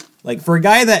 Like, for a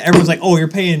guy that everyone's like, oh, you're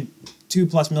paying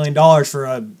 $2+ million for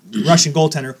a Russian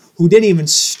goaltender who didn't even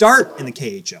start in the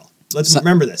KHL. Let's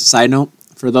remember this. Side note,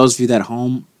 for those of you that at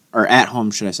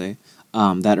home, should I say,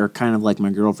 that are kind of like my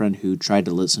girlfriend who tried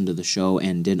to listen to the show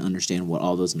and didn't understand what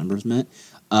all those numbers meant,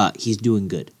 he's doing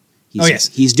good.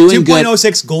 He's doing good.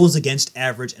 2.06 goals against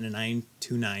average and a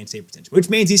 9.29 save percentage, which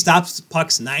means he stops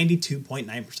pucks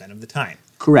 92.9% of the time.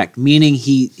 Correct, meaning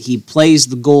he plays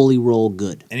the goalie role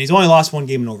good. And he's only lost one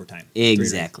game in overtime.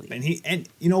 Exactly. And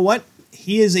you know what?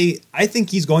 I think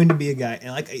he's going to be a guy.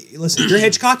 And listen, if you're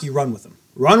Hitchcock, you run with him.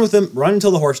 Run with him. Run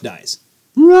until the horse dies.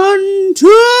 Run to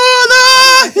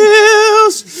the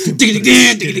hills.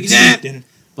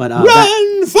 But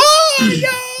Run for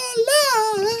your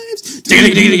lives.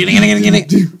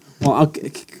 Well,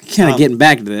 kind of getting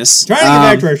back to this. Trying to get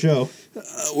back to our show.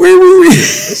 Where were we?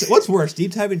 What's worse,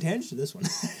 deep dive and tangents or this one?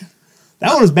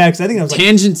 That one was bad because I think I was like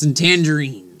Tangents and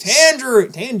tangerines.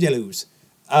 Tangeloos.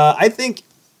 I think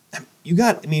you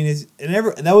got. I mean,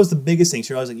 that was the biggest thing.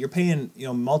 Sure, I was like, you're paying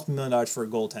multiple $1 million for a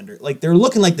goaltender. Like they're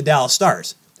looking like the Dallas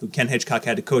Stars, who Ken Hitchcock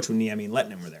had to coach when Niemi and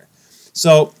Lettinen were there.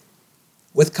 So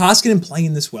with Koskinen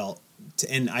playing this well,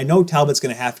 and I know Talbot's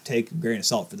going to have to take a grain of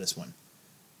salt for this one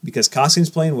because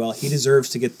Koskinen's playing well. He deserves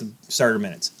to get the starter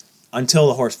minutes until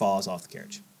the horse falls off the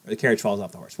carriage or the carriage falls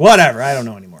off the horse. Whatever, I don't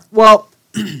know anymore. Well,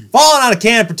 falling on a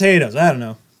can of potatoes. I don't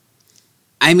know.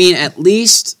 I mean, at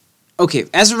least okay.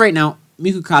 As of right now,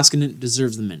 Mikko Koskinen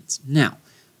deserves the minutes. Now,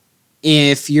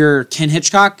 if you're Ken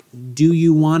Hitchcock, do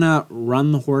you want to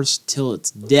run the horse till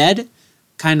it's dead?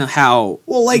 Kind of how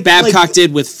Babcock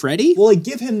did with Freddie? Well,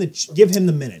 give him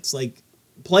the minutes. Like,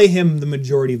 play him the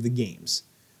majority of the games.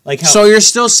 Like how, so you're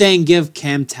still saying give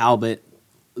Cam Talbot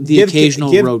the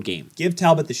occasional road game? Give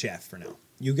Talbot the shaft for now.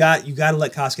 You got to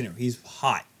let Koskinen. He's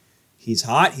hot. He's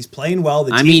hot. He's playing well.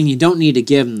 I mean, you don't need to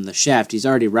give him the shaft. He's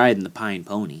already riding the pine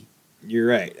pony. You're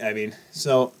right. I mean,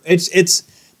 so it's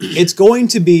going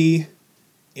to be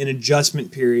an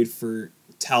adjustment period for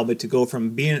Talbot to go from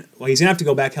being. Well, he's gonna have to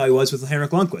go back how he was with Henrik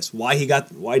Lundqvist. Why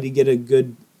did he get a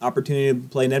good opportunity to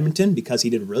play in Edmonton? Because he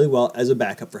did really well as a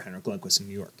backup for Henrik Lundqvist in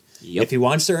New York. Yep. If he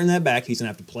wants to earn that back, he's gonna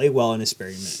have to play well in his spare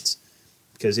minutes.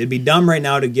 Because it'd be dumb right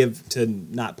now to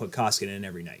not put Koskinen in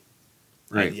every night.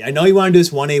 Right. I know you want to do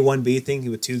this 1A, 1B thing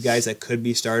with two guys that could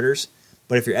be starters,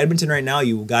 but if you're Edmonton right now,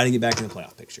 you got to get back in the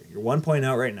playoff picture. You're 1 point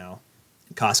out right now.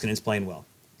 Koskinen's playing well.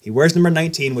 He wears number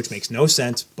 19, which makes no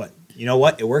sense, but you know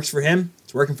what? It works for him.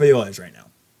 It's working for the Oilers right now.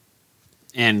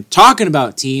 And talking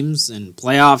about teams and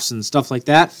playoffs and stuff like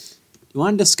that, you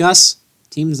want to discuss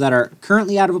teams that are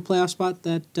currently out of a playoff spot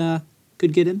that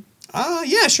could get in?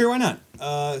 Yeah, sure, why not?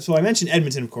 So I mentioned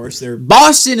Edmonton, of course.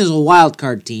 Boston is a wild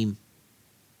card team.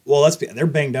 Well, they're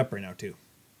banged up right now too.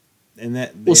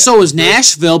 And so is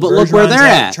Nashville, but look where they're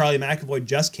at. Charlie McAvoy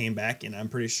just came back, and I'm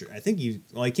pretty sure. I think he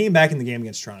came back in the game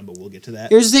against Toronto, but we'll get to that.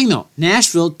 Here's the thing, though.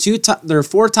 Nashville, their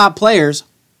 4 top players,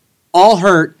 all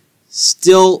hurt,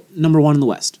 still number 1 in the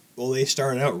West. Well, they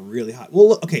started out really hot.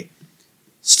 Well, okay.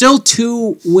 Still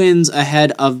 2 wins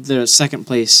ahead of the second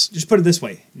place. Just put it this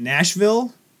way: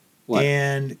 Nashville What?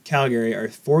 and Calgary are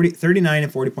 39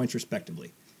 and 40 points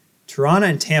respectively. Toronto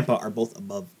and Tampa are both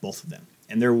above both of them,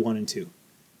 and they're 1 and 2.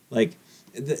 Like,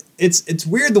 it's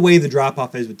weird the way the drop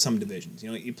off is with some divisions.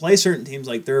 You know, you play certain teams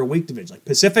like they're a weak division. Like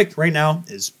Pacific right now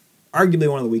is arguably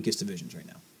one of the weakest divisions right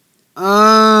now.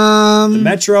 The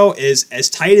Metro is as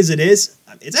tight as it is.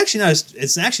 It's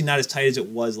actually not as tight as it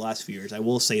was the last few years. I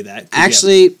will say that.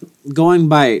 Actually, going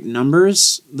by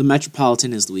numbers, the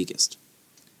Metropolitan is the weakest.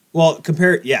 Well,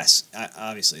 yes,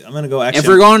 obviously. I'm going to go. If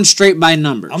we're going straight by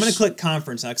numbers, I'm going to click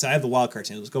conference now because I have the wild card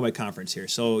team. Let's go by conference here.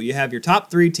 So you have your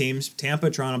top 3 teams: Tampa,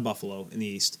 Toronto, Buffalo in the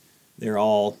East. They're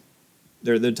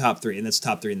the top 3, and that's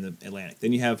top 3 in the Atlantic.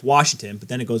 Then you have Washington, but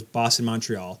then it goes Boston,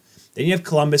 Montreal. Then you have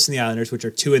Columbus and the Islanders, which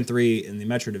are 2 and 3 in the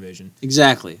Metro Division.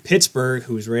 Exactly. Pittsburgh,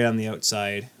 who's right on the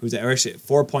outside, who's actually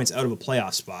 4 points out of a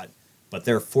playoff spot, but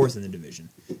they're 4th in the division.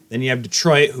 Then you have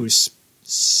Detroit, who's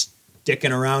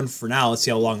sticking around for now. Let's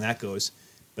see how long that goes.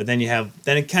 But then you have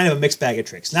kind of a mixed bag of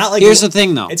tricks. Not like here's the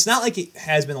thing, though. It's not like it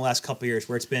has been the last couple of years,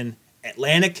 where it's been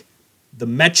Atlantic, the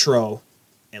Metro,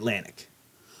 Atlantic.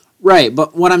 Right,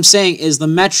 but what I'm saying is the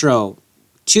Metro,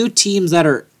 2 teams that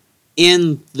are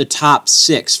in the top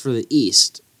 6 for the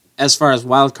East, as far as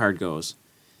wild card goes,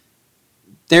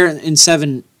 they're in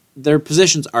 7. Their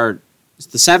positions are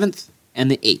the 7th and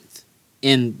the 8th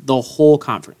in the whole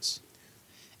conference.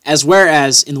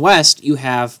 Whereas in the West, you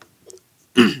have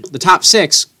the top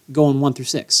 6 going 1 through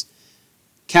 6.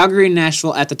 Calgary and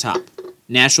Nashville at the top.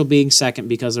 Nashville being second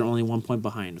because they're only 1 point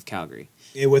behind of Calgary.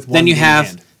 Then you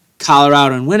have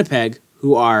Colorado and Winnipeg,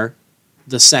 who are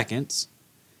the second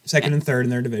and third in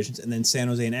their divisions, and then San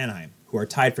Jose and Anaheim, who are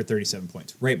tied for 37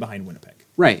 points, right behind Winnipeg.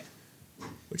 Right.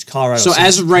 Which Colorado. So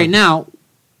as of right now,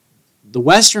 the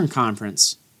Western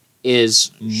Conference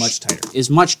is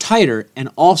much tighter, and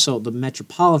also the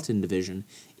Metropolitan Division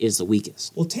is the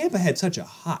weakest. Well, Tampa had such a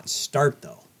hot start,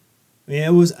 though. I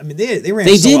mean, they ran.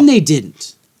 They did and they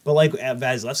didn't. But like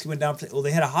Vasilevsky went down. Well,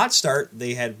 they had a hot start.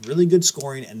 They had really good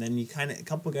scoring, and then a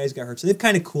couple of guys got hurt, so they've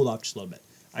kind of cooled off just a little bit.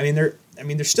 I mean,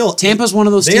 they're still. Tampa's one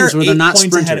of those teams where they're not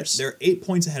sprinters. They're 8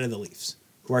 points ahead of the Leafs,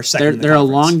 who are second. They're a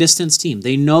long distance team.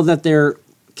 They know that they're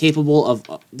capable of.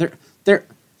 They're.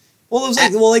 Well,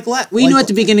 it was we knew at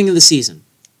the beginning of the season,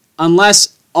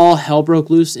 unless all hell broke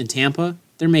loose in Tampa,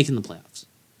 they're making the playoffs.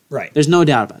 Right. There's no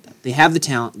doubt about that. They have the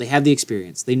talent. They have the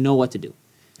experience. They know what to do.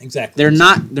 Exactly. They're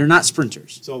not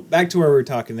sprinters. So back to where we were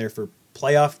talking there for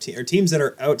playoff or teams that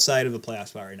are outside of the playoff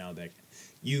spot right now.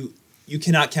 You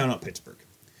cannot count out Pittsburgh.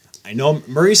 I know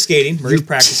Murray's skating. Murray's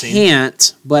practicing.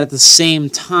 Can't, but at the same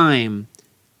time,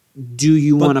 do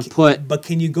you want to put? But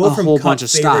can you go from whole Cup bunch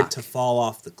of favorite stock to fall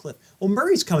off the cliff? Well,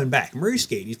 Murray's coming back. Murray's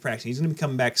skating. He's practicing. He's going to be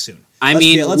coming back soon.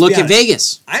 Look at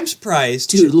Vegas. I'm surprised,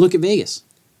 dude. Look at Vegas.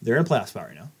 They're in a playoff spot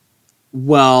right now.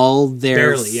 Well, they're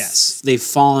barely, yes. They've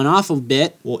fallen off a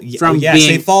bit.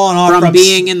 They've fallen off from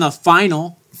being in the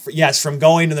final. Yes, from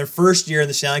going to their first year in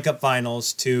the Stanley Cup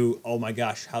Finals to oh my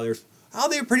gosh, how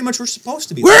they pretty much were supposed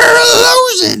to be. We're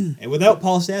losing, and without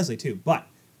Paul Stastny too. But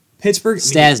Pittsburgh,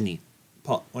 Stastny.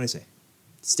 Paul, what did I say?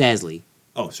 Stastny.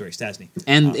 Oh, sorry, Stastny.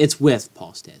 And it's with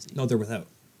Paul Stastny. No, they're without.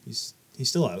 He's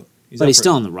still out. He's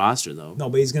still on the roster though. No,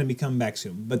 but he's going to be coming back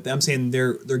soon. But I'm saying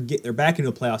they're back into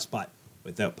a playoff spot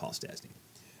without Paul Stastny.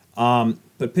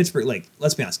 But Pittsburgh,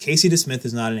 let's be honest, Casey DeSmith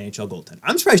is not an NHL goaltender.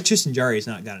 I'm surprised Tristan Jarry has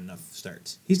not gotten enough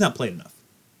starts. He's not played enough,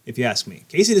 if you ask me.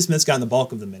 Casey DeSmith's gotten the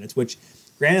bulk of the minutes, which,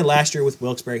 granted, last year with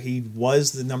Wilkes-Barre, he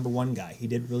was the number 1 guy. He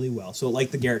did really well. So,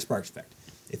 like the Garrett Sparks effect.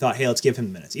 They thought, hey, let's give him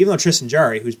the minutes. Even though Tristan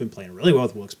Jarry, who's been playing really well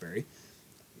with Wilkes-Barre,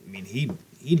 I mean,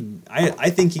 I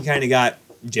think he kind of got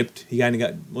gypped. He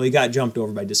got jumped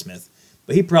over by DeSmith.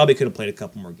 But he probably could have played a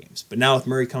couple more games. But now with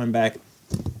Murray coming back,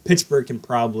 Pittsburgh can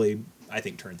probably, I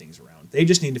think, turn things around. They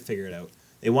just need to figure it out.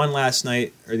 They won last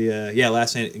night,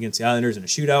 last night against the Islanders in a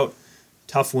shootout.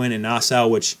 Tough win in Nassau,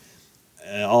 which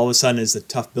all of a sudden is the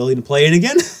tough building to play in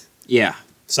again. Yeah.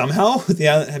 Somehow,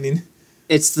 I mean,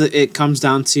 it comes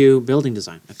down to building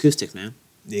design, acoustics, man.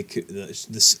 The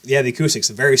acoustics,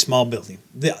 a very small building.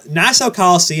 The Nassau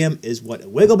Coliseum is what a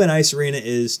Wiggleman Ice Arena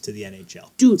is to the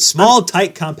NHL. Dude, small,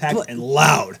 tight, compact, and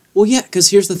loud. Well, yeah, because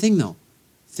here's the thing, though.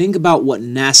 Think about what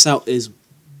Nassau is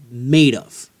made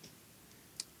of.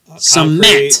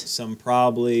 Concrete, cement.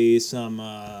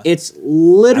 It's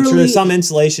literally. I'm sure there's some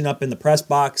insulation up in the press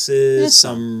boxes,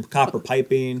 some copper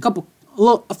piping.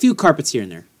 A few carpets here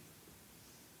and there.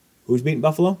 Who's beating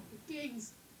Buffalo?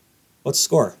 Kings. What's the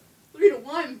score?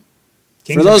 3-1.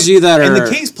 For those of you that are and the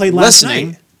Kings played last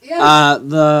listening, night. Yeah.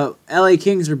 The LA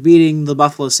Kings are beating the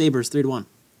Buffalo Sabres 3-1.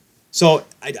 So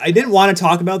I didn't want to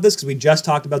talk about this because we just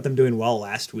talked about them doing well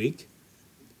last week.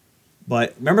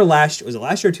 But remember last year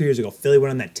or 2 years ago, Philly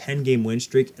went on that 10-game win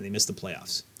streak and they missed the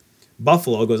playoffs.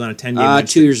 Buffalo goes on a 10-game win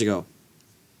streak. 2 years ago.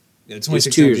 Yeah, It was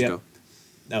 2 years ago.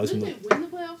 That was Didn't when they win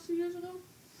the playoffs 2 years ago?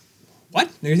 What?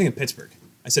 No, you're thinking Pittsburgh.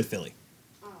 I said Philly.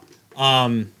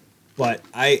 Oh. But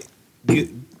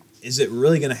is it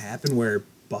really going to happen where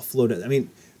Buffalo does? I mean,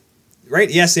 right?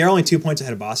 Yes, they are only 2 points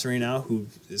ahead of Boston right now, who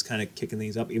is kind of kicking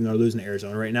things up, even though they're losing to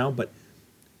Arizona right now. But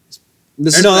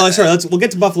sorry. We'll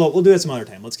get to Buffalo. We'll do that some other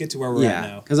time. Let's get to where we're at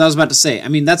now. Because I was about to say, I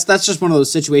mean, that's just one of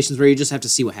those situations where you just have to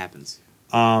see what happens.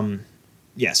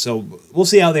 Yeah, so we'll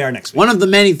see how they are next week. One of the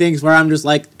many things where I'm just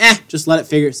like, just let it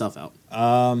figure itself out.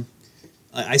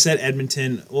 I said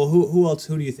Edmonton. Well, who else?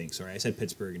 Who do you think? Sorry, I said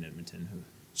Pittsburgh and Edmonton.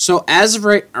 So as of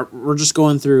right, we're just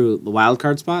going through the wild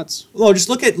card spots. Well, just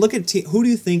look at who do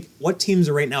you think? What teams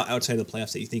are right now outside of the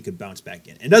playoffs that you think could bounce back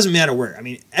in? It doesn't matter where. I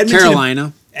mean,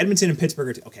 Carolina, Edmonton, and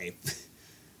Pittsburgh are okay.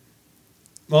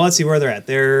 Well, let's see where they're at.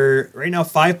 They're right now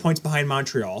 5 points behind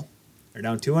Montreal. They're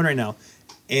down 2-1 right now,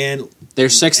 and they're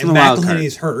sixth in the wild card.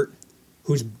 McElhinney's hurt,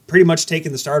 who's pretty much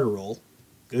taken the starter role.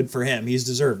 Good for him. He's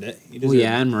deserved it. And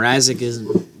Mrazek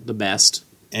isn't the best.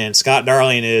 And Scott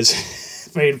Darling is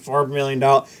paid $4 million.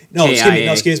 No,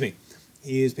 excuse me.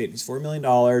 He's paid $4 million,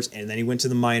 and then he went to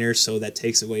the minors, so that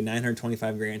takes away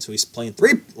 $925,000. So he's playing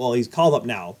he's called up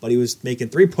now, but he was making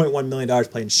 $3.1 million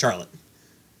playing Charlotte.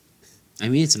 I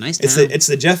mean, it's a nice town. It's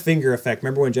the Jeff Finger effect.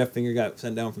 Remember when Jeff Finger got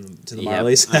sent down to the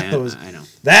Marlies? I know.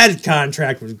 That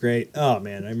contract was great. Oh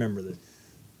man, I remember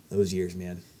those years,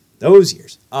 man. Those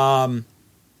years. But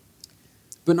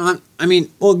not. I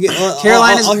mean,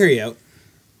 Carolina. I'll hear you out.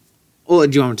 Well,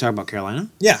 do you want me to talk about Carolina?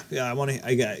 Yeah. I want to.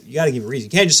 You got to give a reason.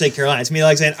 You can't just say Carolina. It's me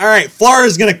like saying, "All right,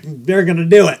 they're gonna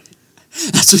do it."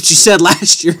 That's what you said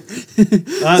last year.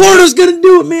 Florida's gonna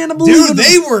do it, man. I believe. Dude,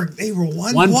 they were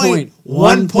one point. They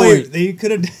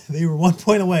were 1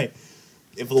 point away.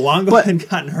 If Luongo hadn't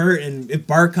gotten hurt and if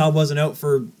Barkov wasn't out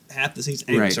for half the season,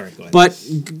 anyway, sorry, go ahead. But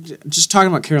just talking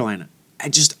about Carolina, I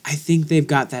think they've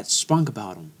got that spunk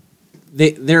about them.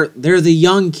 They're the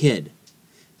young kid.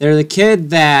 They're the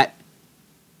kid that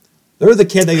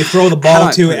you throw the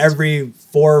ball to every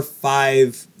 4 or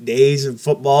 5 days of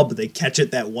football, but they catch it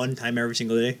that one time every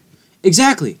single day.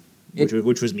 Exactly.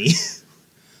 Which was me.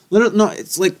 No,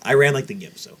 it's like I ran like the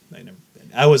gimp, so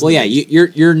I was. Well, yeah,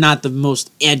 you're not the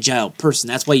most agile person.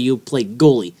 That's why you play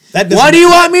goalie. What do you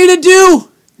want me to do?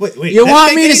 Wait. You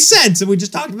want me to sense? And we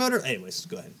just talked about it. Anyways,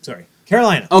 go ahead. Sorry,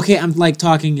 Carolina. Okay, I'm like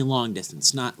talking in long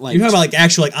distance, not like you're talking about like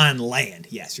actually on land.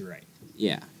 Yes, you're right.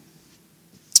 Yeah.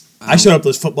 I showed up.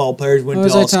 Those football players went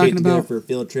to all skate together for a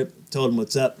field trip. Told them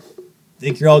what's up.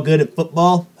 Think you're all good at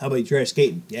football? How about you try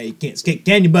skating? Yeah, you can't skate,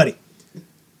 can you, buddy?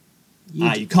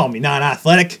 You call me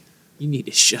non-athletic. You need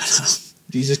to shut up.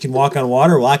 Jesus can walk on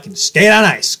water. Well, I can skate on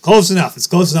ice. Close enough. As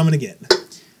close as I'm going to get.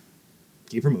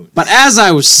 Keep her moving. But as I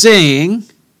was saying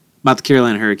about the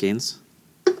Carolina Hurricanes,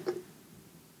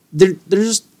 they're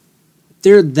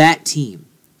that team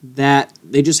that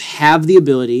they just have the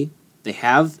ability. They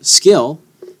have skill.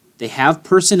 They have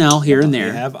personnel here and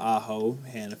there. They have Aho,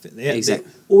 Hannafin.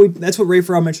 Exactly. That's what Ray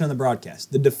Farrell mentioned on the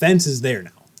broadcast. The defense is there now.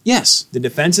 Yes. The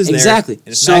defense is exactly. there.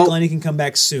 And if McElhinney can come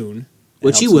back soon,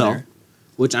 which he will,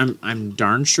 which I'm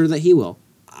darn sure that he will.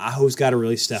 Aho's got to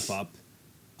really step up.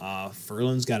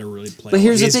 Furlan's got to really play. But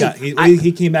here's the thing.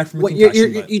 He came back from a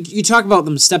concussion. You talk about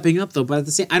them stepping up, though, but at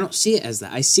the same I don't see it as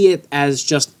that. I see it as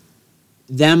just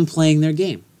them playing their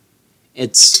game.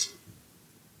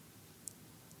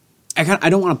 I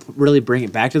don't want to really bring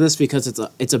it back to this because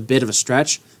it's a bit of a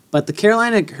stretch, but the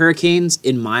Carolina Hurricanes,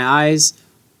 in my eyes,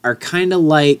 are kind of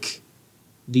like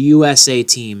the USA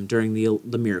team during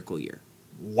the Miracle Year.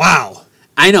 Wow.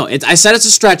 I know. I said it's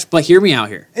a stretch, but hear me out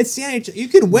here. It's the NHL. You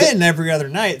can win every other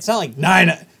night. It's not like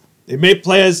 9. They may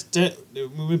play us.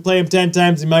 When we play them 10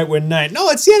 times, they might win 9. No,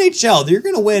 it's the NHL. You're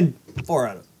going to win 4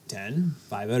 out of 10,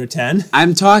 5 out of 10.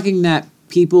 I'm talking that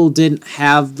people didn't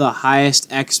have the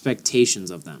highest expectations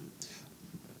of them.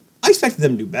 I expected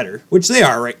them to do better, which they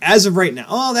are right as of right now.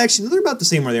 Oh, actually, they're about the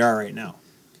same where they are right now.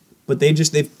 But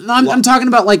I'm talking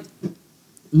about like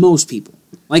most people.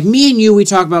 Like me and you, we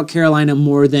talk about Carolina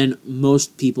more than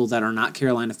most people that are not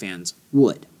Carolina fans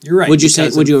would. You're right. Would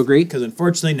you agree? Because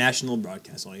unfortunately, national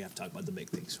broadcast only have to talk about the big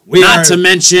things. Not to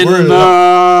mention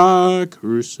the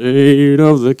Crusade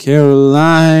of the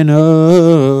Carolinas.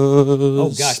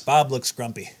 Oh gosh, Bob looks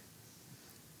grumpy.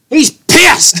 He's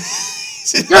pissed.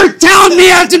 You're telling me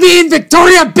I have to be in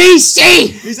Victoria,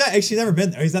 BC? He's never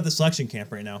been there. He's at the selection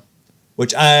camp right now.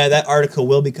 Which that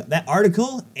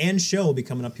article and show will be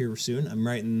coming up here soon. I'm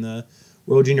writing the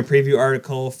World Junior Preview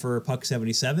article for Puck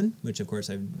 77, which of course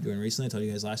I've been doing recently. I told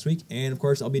you guys last week, and of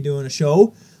course I'll be doing a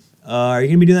show Are you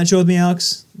going to be doing that show with me,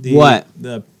 Alex? What?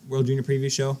 The World Junior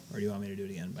Preview show? Or do you want me to do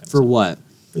it again? By For myself? what?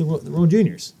 For the World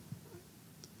Juniors.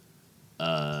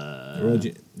 The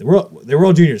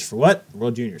World Juniors. For what? The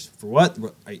World Juniors. For what?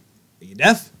 Are you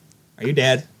deaf? Are you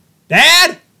dad?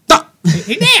 Dad!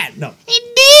 Hey, Dad! No. Hey,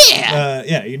 Dad!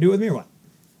 Yeah, you can do it with me or what?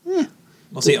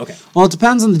 We'll see. Okay. Well, it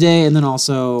depends on the day, and then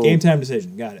also Game time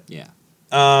decision. Got it. Yeah.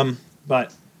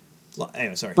 But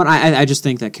anyway, sorry. But I just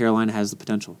think that Carolina has the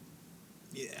potential.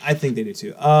 Yeah, I think they do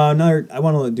too. I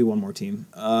want to do one more team.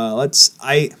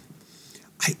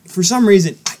 For some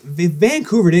reason,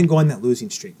 Vancouver didn't go on that losing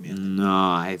streak, man.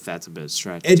 No, that's a bit of a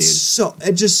stretch, It's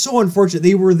just so unfortunate.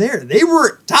 They were there. They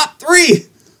were top 3.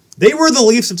 They were the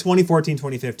Leafs of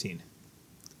 2014-2015.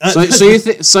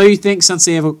 So you think since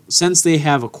they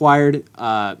have acquired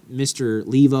Mr.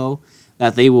 Levo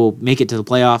that they will make it to the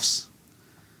playoffs?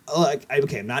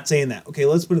 Okay, I'm not saying that. Okay,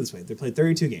 let's put it this way: they played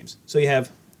 32 games. So you have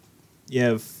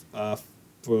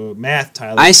for math,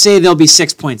 Tyler. I say they'll be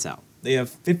 6 points out. They have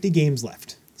 50 games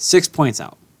left. 6 points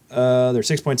out. They're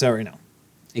 6 points out right now.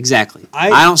 Exactly.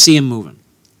 I don't see him moving.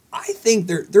 I think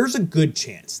there's a good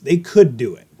chance they could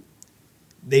do it.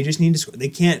 They just need to score. They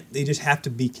can't. They just have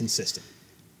to be consistent.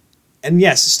 And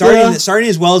yes, starting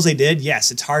as well as they did,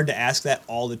 yes, it's hard to ask that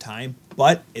all the time,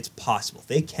 but it's possible.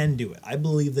 They can do it. I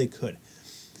believe they could.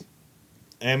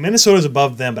 And Minnesota's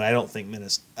above them, but I don't think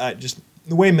just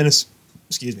the way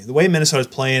Minnesota's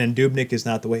playing, and Dubnyk is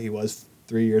not the way he was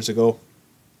 3 years ago.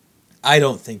 I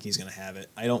don't think he's going to have it.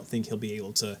 I don't think he'll be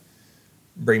able to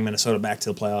bring Minnesota back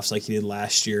to the playoffs like he did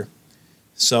last year.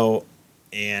 So,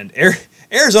 and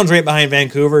Arizona's right behind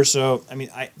Vancouver. So, I mean,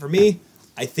 for me,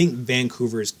 I think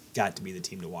Vancouver's got to be the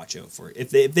team to watch out for. If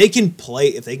they can play,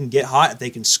 if they can get hot, if they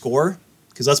can score,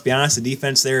 because let's be honest, the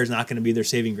defense there is not going to be their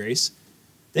saving grace.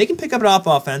 They can pick up it off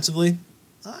offensively.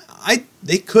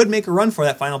 They could make a run for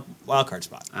that final wild card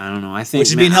spot. I don't know. I think which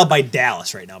is being held by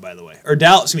Dallas right now, by the way, or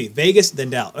Vegas, then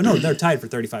Dallas. Oh no, they're tied for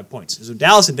 35 points. So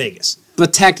Dallas and Vegas.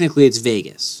 But technically, it's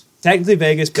Vegas. Technically,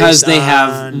 Vegas because they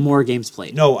have more games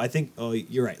played. No, I think. Oh,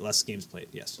 you're right. Less games played.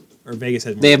 Yes, or Vegas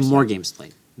has. They have more games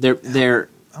played. They're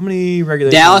how many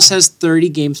regular? Dallas has 30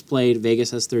 games played.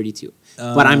 Vegas has 32.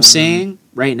 But I'm saying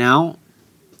right now,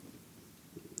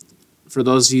 for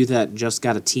those of you that just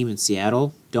got a team in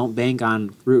Seattle, don't bank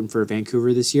on rooting for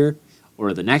Vancouver this year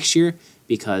or the next year,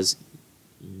 because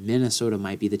Minnesota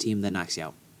might be the team that knocks you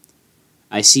out.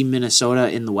 I see Minnesota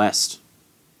in the West.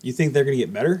 You think they're going to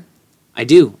get better? I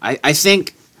do. I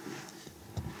think,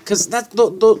 because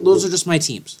those are just my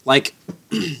teams. Like,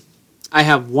 I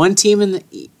have one team in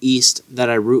the East that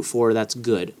I root for that's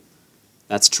good.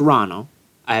 That's Toronto.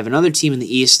 I have another team in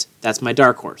the East that's my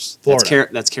dark horse. Florida.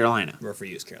 That's Carolina. Or for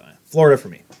you, is Carolina. Florida for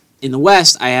me. In the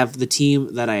West, I have the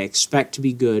team that I expect to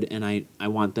be good, and I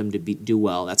want them to do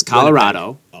well. That's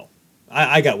Colorado. Winnipeg. Oh,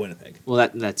 I got Winnipeg. Well,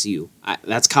 that's you.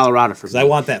 That's Colorado for me. I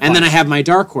want that. And then I have my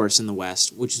dark horse in the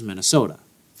West, which is Minnesota.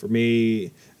 For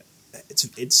me,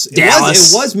 it's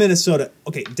Dallas. It was Minnesota.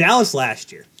 Okay, Dallas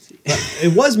last year.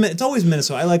 It's always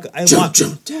Minnesota. I want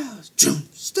Dallas,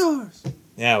 jump, stars.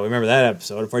 Yeah, we remember that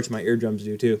episode. Unfortunately, my eardrums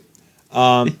do too.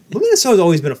 But Minnesota's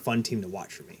always been a fun team to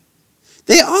watch for me.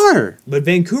 They are. But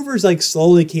Vancouver's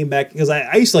slowly came back, because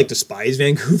I used to despise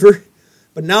Vancouver,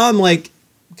 but now I'm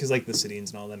because the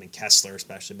Sedins and all them, and Kessler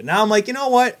especially. But now I'm you know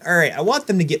what? All right, I want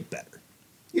them to get better.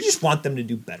 You just want them to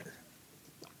do better.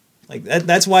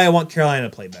 That's why I want Carolina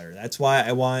to play better. That's why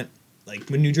I want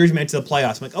when New Jersey went to the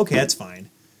playoffs. I'm okay, that's fine.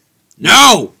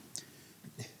 No.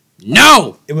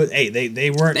 It was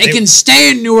they weren't. They can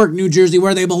stay in Newark, New Jersey,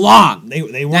 where they belong.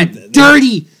 They weren't that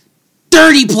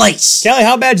dirty place. Kelly,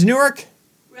 how bad's Newark?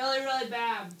 Really, really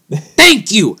bad.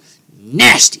 Thank you.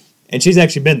 Nasty. And she's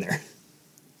actually been there.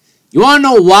 You want to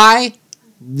know why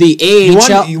the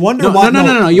AHL? You wonder no, why?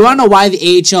 No. You want to know why the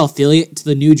AHL affiliate to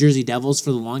the New Jersey Devils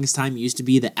for the longest time used to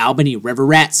be the Albany River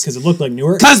Rats? Because it looked like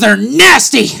Newark. Because they're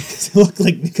nasty.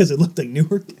 Because it looked like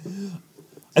Newark.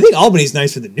 I think Albany's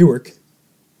nicer than Newark.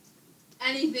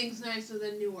 Anything's nicer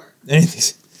than Newark.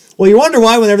 Well, you wonder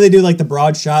why whenever they do the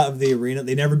broad shot of the arena,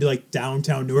 they never do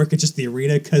downtown Newark. It's just the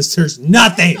arena, because there's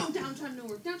nothing. No, downtown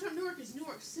Newark. Downtown Newark is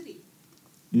Newark City.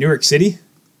 Newark City?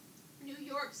 New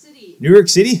York City. Newark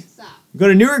City? Stop. Go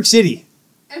to Newark City.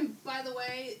 And by the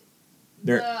way,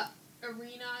 the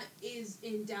arena is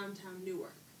in downtown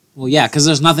Newark. Well, yeah, because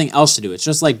there's nothing else to do. It's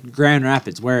just like Grand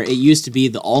Rapids, where it used to be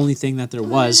the only thing that there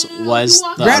was You walk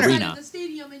the outside arena. of the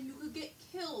stadium and you could get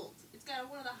killed. It's got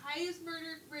one of the highest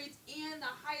murder rates and the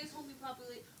highest homeless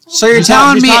population. So you're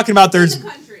telling me talking about in the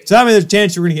country. Tell me there's a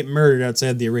chance you're going to get murdered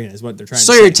outside the arena is what they're trying to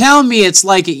say. So you're telling me it's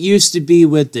like it used to be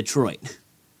with Detroit?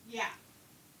 Yeah.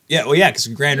 Yeah, well, yeah, because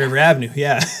Grand River Avenue,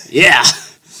 yeah. Yeah.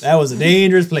 That was a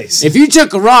dangerous place. If you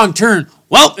took a wrong turn,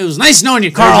 well, it was nice knowing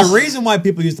you, Carl. There's a reason why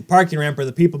people use the parking ramp or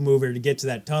the people mover to get to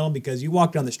that tunnel, because you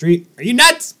walk down the street. Are you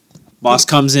nuts? Boss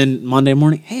comes in Monday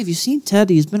morning. Hey, have you seen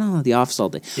Ted? He's been out of the office all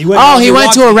day. He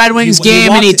went to a Red Wings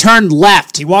game and he turned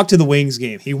left. He walked to the Wings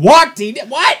game. He walked to the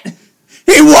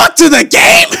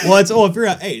game. Well, if you're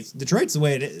it's Detroit's the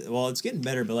way it is. Well, it's getting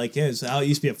better, but like it's how it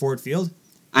used to be at Ford Field.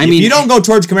 If you don't go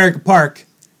towards Comerica Park,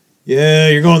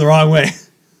 you're going the wrong way.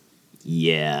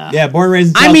 Yeah. Yeah, born and raised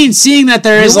in South. I mean, seeing that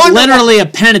there is literally a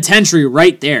penitentiary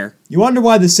right there. You wonder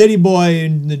why the city boy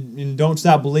in Don't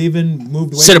Stop Believing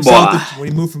moved away when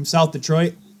he moved from South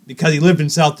Detroit? Because he lived in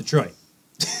South Detroit.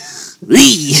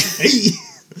 Hey.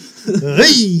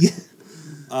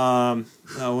 What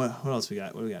else we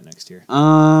got? What do we got next here?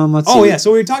 Let's see. Yeah,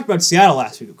 so we talked about Seattle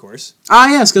last week, of course.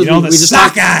 Yes, because we just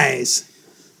Sockeyes.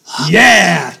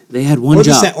 Yeah. They had one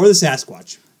job. Or the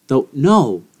Sasquatch.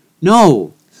 No.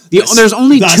 There's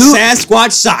only two. The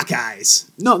Sasquatch Sockeyes.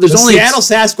 No, there's only Seattle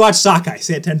Sasquatch Sockeye.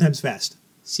 Say it 10 times fast.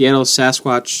 Seattle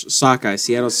Sasquatch Sockeye.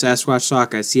 Seattle Sasquatch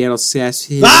Sockeye. Seattle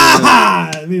Sasquatch.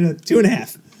 I mean,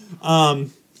 2.5.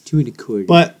 2.25.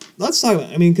 But let's talk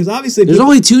about. I mean, because obviously there's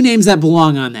only two names that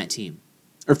belong on that team,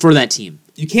 or for that team.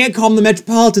 You can't call them the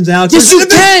Metropolitans, Alex. Yes, you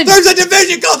can. There's a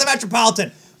division called the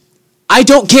Metropolitan. I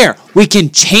don't care. We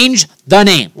can change the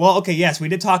name. Well, okay, yes, we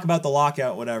did talk about the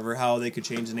lockout, whatever, how they could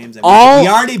change the names. We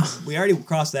already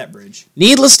crossed that bridge.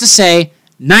 Needless to say,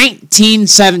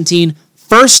 1917,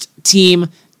 first team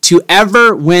to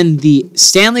ever win the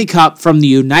Stanley Cup from the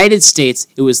United States.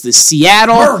 It was the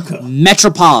Seattle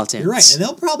Metropolitans. You're right, and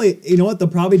they'll probably, you know what, they'll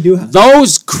probably do.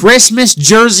 Those Christmas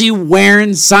jersey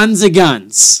wearing sons of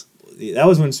guns. That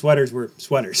was when sweaters were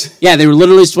sweaters. Yeah, they were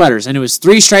literally sweaters, and it was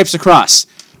 3 stripes across.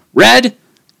 Red,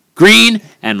 green,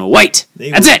 and white.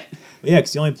 That's it. Yeah,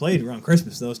 because you only played around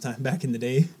Christmas those times back in the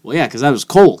day. Well, yeah, because that was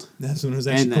cold. That's when it was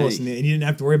actually cold, and you didn't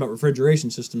have to worry about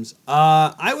refrigeration systems.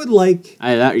 I would like...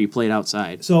 That or you played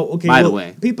outside. So, okay, by the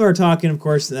way. People are talking, of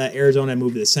course, that Arizona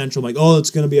moved to the Central. Like,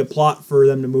 it's going to be a plot for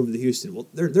them to move to Houston. Well,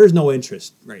 there's no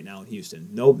interest right now in Houston.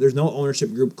 No, there's no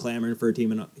ownership group clamoring for a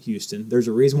team in Houston. There's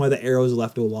a reason why the Arrows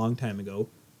left a long time ago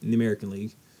in the American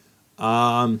League. Where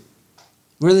are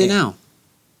they now?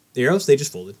 The Arrows, they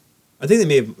just folded. I think they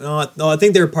may have... No, I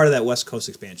think they were part of that West Coast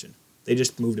expansion. They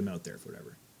just moved them out there for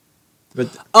whatever.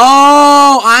 But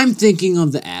I'm thinking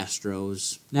of the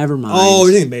Astros. Never mind. Oh,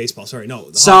 you're thinking baseball. Sorry,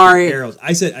 no. Sorry. Arrows.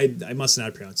 I said... I must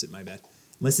not pronounce it. My bad.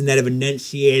 Must not have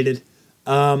enunciated.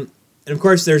 And, of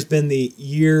course, there's been the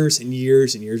years and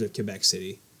years and years of Quebec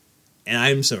City. And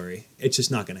I'm sorry. It's just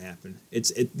not going to happen. You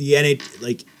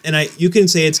can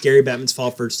say it's Gary Bettman's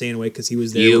fault for staying away because he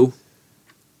was there.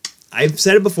 I've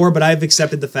said it before, but I've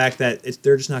accepted the fact that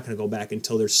they're just not going to go back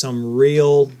until there's some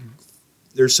real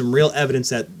evidence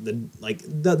that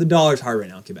the dollar's hard right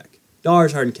now in Quebec.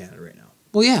 Dollar's hard in Canada right now.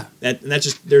 Well, yeah. That's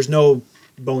just, there's no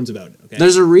bones about it. Okay.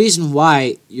 There's a reason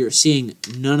why you're seeing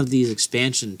none of these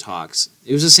expansion talks.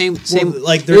 It was the same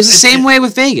way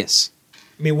with Vegas.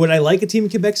 I mean, would I like a team in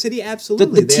Quebec City?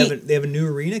 Absolutely. They have a new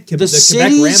arena. The Quebec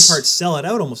Ramparts sell it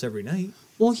out almost every night.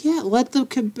 Well, yeah. Let the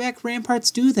Quebec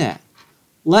Ramparts do that.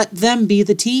 Let them be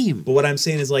the team. But what I'm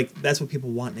saying is, that's what people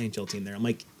want in an NHL team there. I'm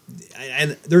like,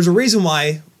 and there's a reason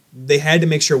why they had to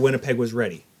make sure Winnipeg was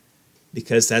ready.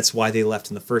 Because that's why they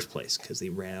left in the first place, because they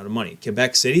ran out of money.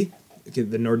 Quebec City,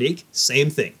 the Nordique,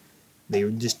 same thing. They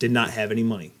just did not have any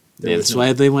money. That's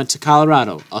why they went to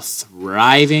Colorado, a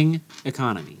thriving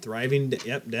economy.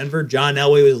 Denver. John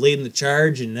Elway was leading the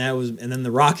charge, and then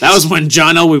the Rockies. That was when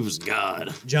John Elway was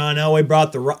God. John Elway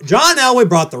brought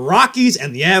the Rockies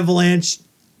and the Avalanche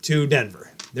to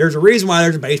Denver. There's a reason why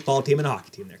there's a baseball team and a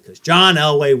hockey team there, because John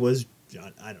Elway was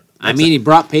John. I don't know. He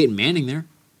brought Peyton Manning there.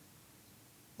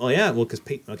 Well, yeah, because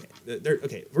Peyton.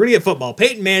 Okay, we're gonna get football.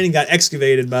 Peyton Manning got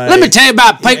excavated by. Let me tell you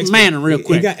about Peyton Manning real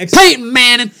quick. Peyton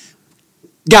Manning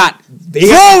got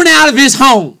thrown out of his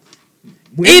home,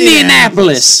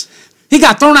 Indianapolis. He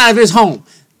got thrown out of his home.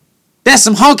 That's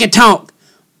some honky tonk.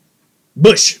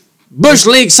 Bush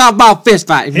League softball fist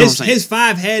fight. His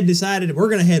 5-head decided we're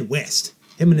gonna head west.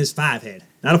 Him and his 5-head,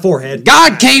 not a 4-head.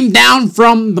 God came down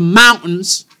from the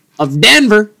mountains of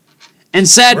Denver and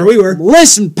said, where we were.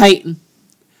 Listen, Peyton,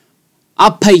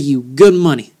 I'll pay you good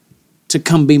money to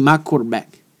come be my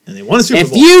quarterback. And they won a Super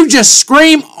Bowl. If you just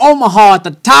scream Omaha at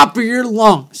the top of your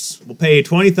lungs, we'll pay you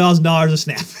 $20,000 a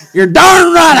snap. You're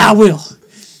darn right I will.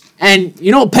 And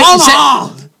you know what Peyton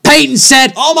said? Peyton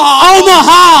said,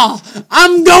 Omaha!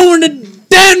 I'm going to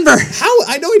Denver.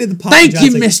 I know he did the Papa Thank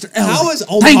John's you, Mr.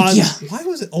 Elway. Thank you. Why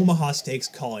was it Omaha Steaks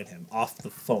calling him off the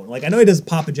phone? I know he does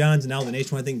Papa John's and now the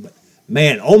Nationwide thing, but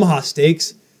man, Omaha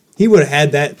Steaks, He would have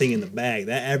had that thing in the bag.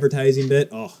 That advertising bit.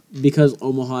 Oh, Because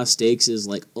Omaha Steaks is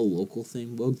like a local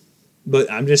thing, Bug.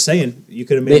 but I'm just saying, you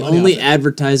could have made They money only off it.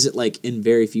 advertise it like in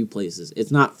very few places. It's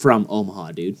not from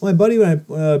Omaha, dude. My buddy,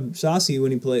 Saucy,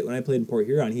 when I played in Port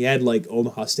Huron, he had like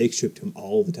Omaha steaks shipped to him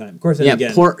all the time. Of course, then Yeah,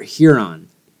 again, Port Huron.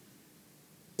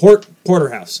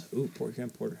 Porterhouse. Ooh, Port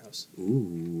Huron Porterhouse.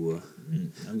 Ooh.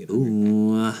 I'm getting hungry.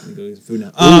 Ooh. I'm gonna go get some food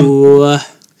now. Ooh.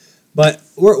 But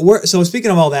we're so speaking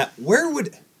of all that, where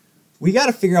would we got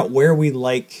to figure out where we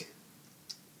like?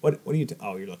 What are you?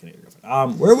 Oh, you're looking at your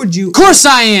girlfriend. Where would you? Of course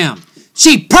I am.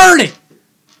 She purred it.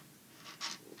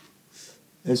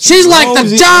 She's like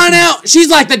the John L. She's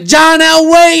like the John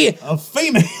Elway of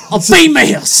female. of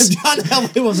females. John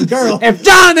Elway was a girl. If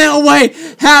John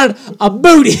Elway had a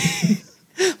booty,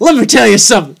 let me tell you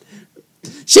something.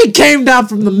 She came down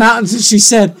from the mountains and she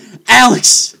said,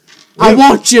 "Alex, I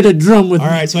want you to drum with me."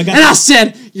 All right, so I got. And I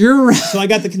said, "You're right." So I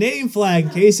got the Canadian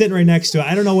flag. Kay's sitting right next to it.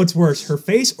 I don't know what's worse, her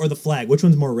face or the flag. Which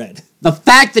one's more red? The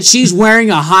fact that she's wearing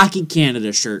a Hockey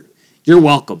Canada shirt. You're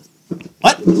welcome.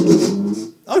 What?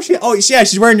 Oh shit! Oh yeah,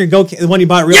 she's wearing your the one you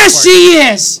bought. Real Yes, she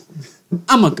is.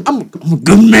 I'm a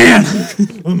good man.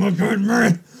 I'm a good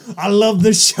man. I love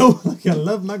this show like I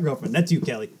love my girlfriend. That's you,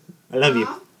 Kelly. I love you.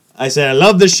 I said I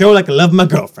love this show like I love my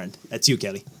girlfriend. That's you,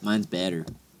 Kelly. Mine's better.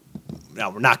 No,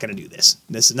 we're not gonna do this.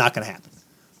 This is not gonna happen.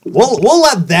 We'll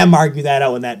let them argue that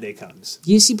out when that day comes.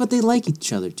 You see, but they like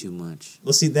each other too much.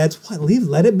 We'll see. That's why.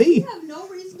 Let it be. You have no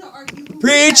reason to argue. who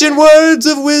Preaching better. words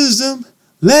of wisdom.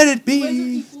 Let it be. Boys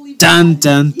are equally Dun bad.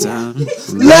 dun dun.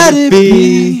 Let it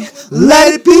be.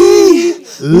 Let it be.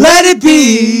 Let it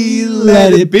be.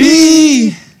 Let it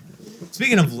be.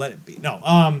 Speaking of let it be. No.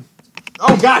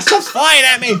 Oh gosh, stuff's flying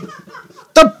at me.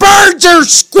 The birds are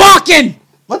squawking.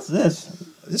 What's this?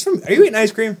 Is this from? Are you eating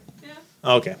ice cream? Yeah.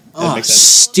 Oh, okay. That Oh, makes sense.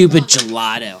 stupid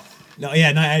gelato. No,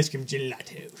 yeah, not ice cream.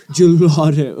 Gelato.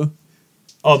 Gelato.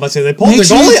 Oh, but say they pulled Make the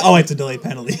goalie. sure- Oh, it's a delayed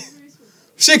penalty.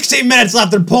 16 minutes left.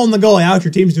 They're pulling the goalie out.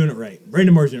 Your team's doing it right.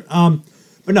 Brandon Moore's doing it.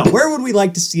 But no, where would we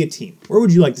like to see a team? Where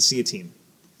would you like to see a team?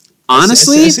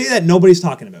 Honestly, I see that nobody's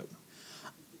talking about.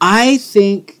 I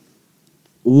think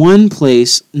one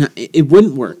place it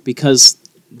wouldn't work because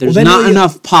there's Well, then not you-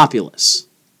 enough populace.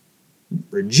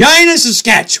 Regina,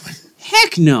 Saskatchewan.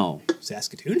 Heck no.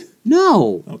 Saskatoon?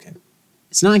 No. Okay.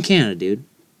 It's not in Canada, dude.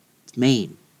 It's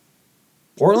Maine.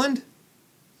 Portland?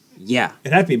 Yeah.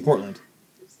 It had to be in Portland.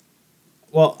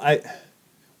 Well,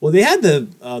 they had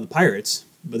the Pirates,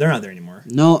 but they're not there anymore.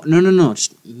 No. It's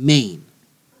Maine.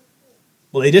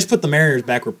 Well, they just put the Mariners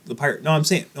back where the Pirates. No, I'm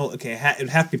saying, okay, it'd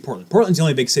have to be Portland. Portland's the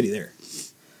only big city there.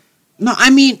 No, I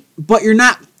mean, but you're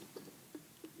not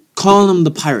calling them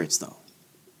the Pirates, though.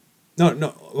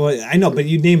 No. Well, I know, but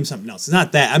you name something else. It's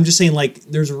not that. I'm just saying, like,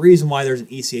 there's a reason why there's an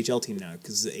ECHL team now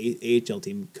because the AHL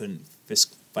team couldn't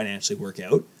financially work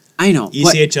out. I know.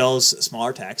 ECHL's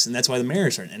smaller tax, and that's why the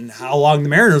Mariners are. And how long the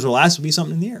Mariners will last will be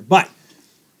something in the air. But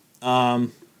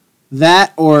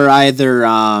That or either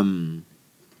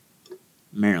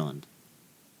Maryland.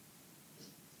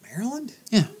 Maryland?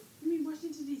 Yeah. You mean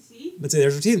Washington D.C.? But say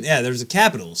there's a team. Yeah, there's the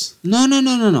Capitals.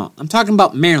 No. I'm talking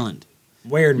about Maryland.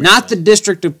 Where in Maryland? Not the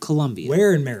District of Columbia.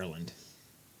 Where in Maryland?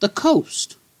 The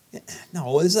coast.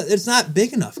 No, it's not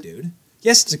big enough, dude.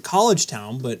 Yes, it's a college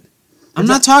town, but I'm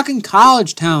not talking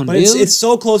college town, but dude. it's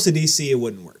so close to DC, it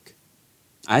wouldn't work.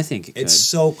 I think it could. It's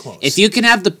so close. If you can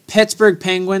have the Pittsburgh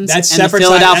Penguins that's and the separate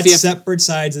Philadelphia... that's separate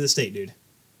sides of the state, dude.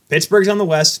 Pittsburgh's on the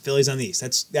west, Philly's on the east.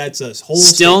 That's a whole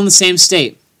Still state. in the same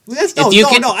state. That's,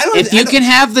 If you can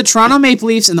have the Toronto Maple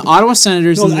Leafs and the Ottawa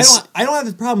Senators... No, in I don't have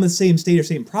a problem with same state or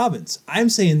same province. I'm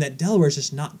saying that Delaware's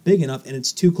just not big enough and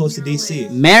it's too close to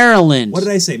DC. Maryland. What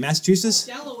did I say? Massachusetts?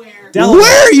 Delaware.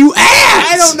 Where are you at?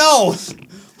 I don't know.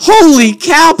 Holy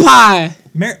cow pie.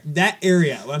 That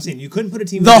area. What I'm saying, you couldn't put a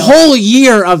team. The whole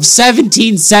year of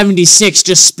 1776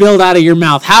 just spilled out of your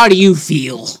mouth. How do you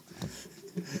feel?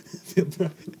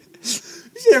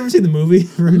 You ever seen the movie?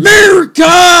 America!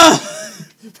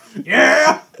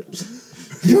 Yeah.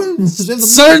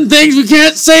 Certain things we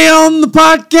can't say on the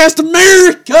podcast,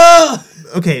 America!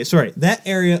 Okay, sorry. That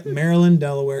area, Maryland,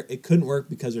 Delaware, it couldn't work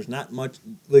because there's not much,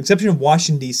 with the exception of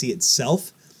Washington, D.C.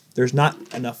 itself, there's not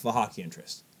enough of a hockey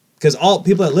interest. Because all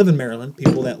people that live in Maryland,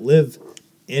 people that live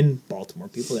in Baltimore,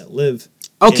 people that live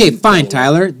Okay, in fine,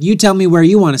 Delaware. Tyler. You tell me where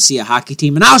you want to see a hockey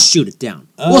team, and I'll shoot it down.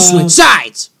 We'll switch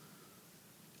sides.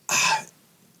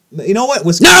 You know what?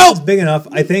 Wisconsin's big enough.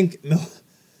 I think,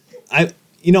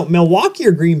 Milwaukee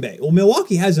or Green Bay? Well,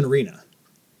 Milwaukee has an arena.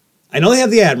 I know they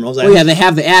have the Admirals. Oh, yeah, they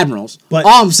have the Admirals. But-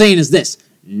 all I'm saying is this.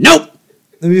 Nope.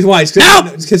 Why? It's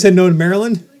because I said no to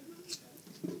Maryland?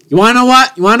 You want to know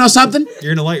what? You want to know something?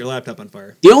 You're going to light your laptop on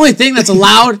fire. The only thing that's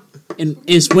allowed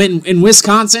in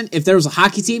Wisconsin, if there was a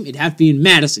hockey team, it'd have to be in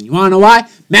Madison. You want to know why?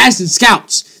 Madison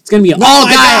Scouts. It's going to be an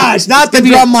all-guy. Gosh, not the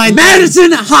drumline.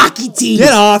 Madison hockey team.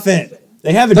 Get off it.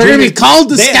 They're going to be called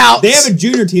the Scouts. They have a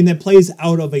junior team that plays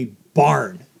out of a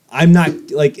barn. I'm not,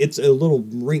 it's a little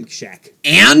rink shack.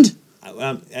 And?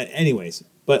 Anyways.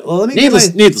 But let me needless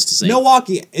to say.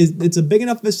 Milwaukee, it's a big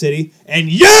enough of a city. And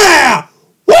yeah!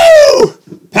 Woo!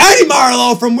 Patty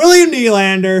Marlowe from William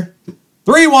Nylander.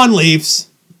 3-1 Leafs.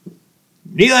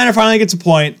 Nylander finally gets a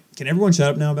point. Can everyone shut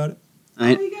up now about it?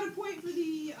 You got a point for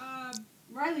the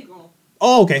Riley goal.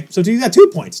 Oh, okay. So you got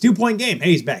 2 points. 2-point game.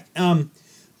 Hey, he's back. But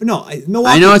no,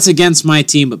 Milwaukee. I know it's against my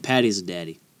team, but Patty's a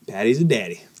daddy. Patty's a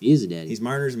daddy. He is a daddy. He's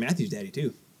Marner's and Matthews' daddy,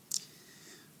 too.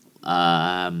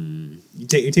 You're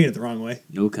taking it the wrong way.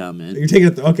 No comment. You're taking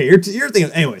it. Okay, you're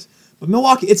thinking. Anyways, but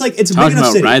Milwaukee, it's a big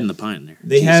enough city. Riding the pine there.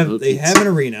 They have an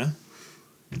arena.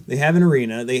 They have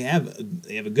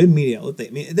a good media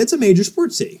outlet. That's a major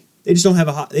sports city. They just don't have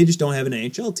an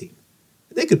NHL team.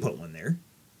 They could put one there.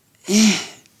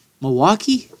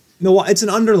 Milwaukee? No, it's an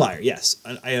underlier. Yes,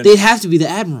 they'd have to be the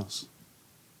Admirals.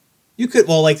 You could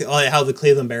like how the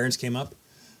Cleveland Barons came up.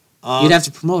 You'd have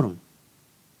to promote them.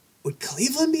 Would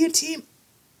Cleveland be a team?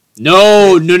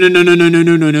 No.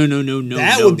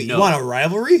 That would be. You want a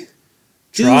rivalry?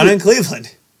 Toronto and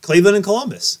Cleveland. Cleveland and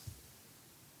Columbus.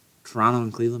 Toronto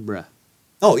and Cleveland, bruh.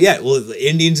 Oh, yeah. Well, the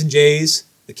Indians and Jays,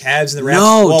 the Cavs and the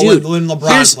Raptors. No, dude. When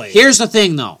LeBron played. Here's the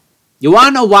thing, though. You want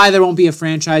to know why there won't be a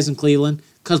franchise in Cleveland?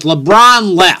 Because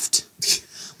LeBron left.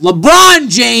 LeBron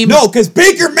James. No, because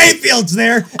Baker Mayfield's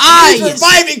there. He's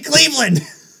reviving Cleveland.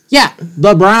 Yeah,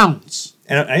 the Browns.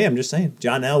 And I'm just saying,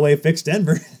 John Elway fixed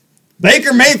Denver.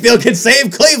 Baker Mayfield can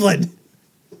save Cleveland.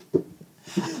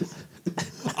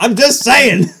 I'm just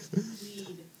saying.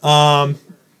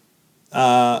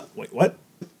 Wait, what?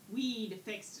 Weed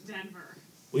fixed Denver.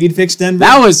 Weed fixed Denver?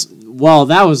 That was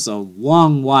a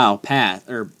long while past,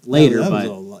 or later, it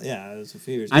was a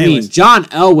few years. I mean, John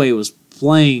Elway was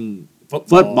playing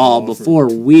football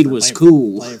before weed was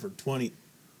cool. Playing for 20.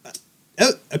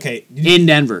 Okay. In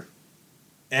Denver.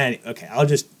 Okay, I'll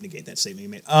just negate that statement you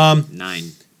made.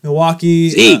 9. Milwaukee.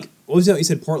 Zeke. What was that? You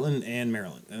said Portland and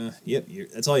Maryland. Yep,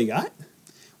 that's all you got?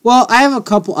 Well, I have a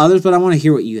couple others, but I want to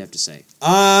hear what you have to say.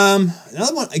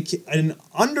 Another one, an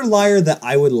underlier that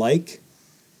I would like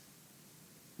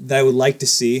to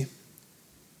see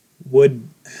would.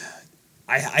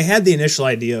 I had the initial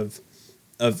idea of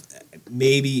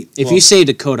maybe. If you say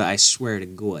Dakota, I swear to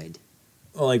God.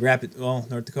 Well, like Rapid. Well,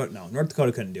 North Dakota. No, North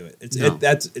Dakota couldn't do it.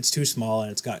 It's too small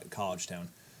and it's got college town.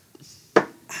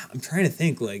 I'm trying to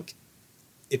think like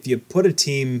if you put a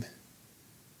team.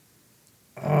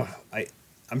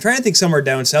 I'm trying to think somewhere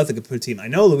down south that could put a team. I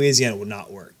know Louisiana would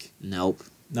not work. Nope,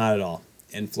 not at all.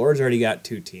 And Florida's already got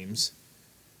 2 teams.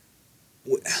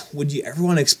 Would you ever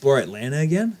want to explore Atlanta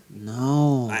again?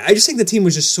 No. I just think the team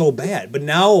was just so bad. But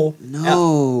now,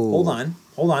 no.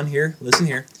 Hold on here. Listen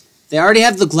here. They already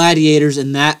have the Gladiators,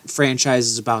 and that franchise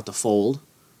is about to fold.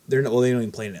 They don't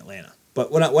even play in Atlanta. But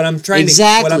what I'm trying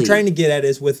to get at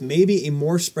is with maybe a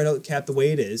more spread out cap the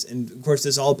way it is, and of course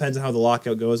this all depends on how the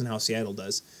lockout goes and how Seattle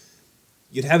does.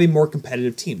 You'd have a more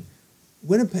competitive team.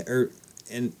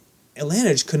 And Atlanta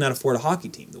just could not afford a hockey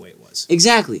team the way it was.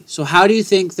 Exactly. So how do you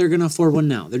think they're going to afford one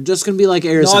now? They're just going to be like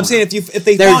Arizona. No, I'm saying they're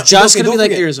just going to be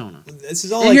like Arizona. This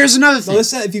is all. And here's another thing.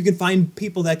 If you can find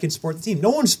people that can support the team,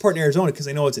 no one's supporting Arizona because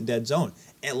they know it's a dead zone.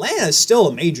 Atlanta is still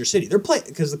a major city. They're playing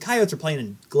because the Coyotes are playing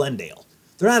in Glendale.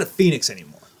 They're not at Phoenix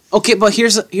anymore. Okay, but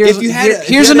here's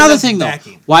another thing though.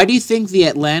 Why do you think the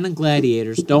Atlanta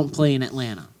Gladiators don't play in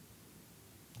Atlanta?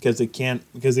 Because they can't.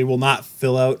 Because they will not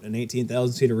fill out an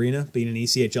 18,000 seat arena, being an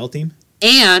ECHL team.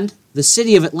 And the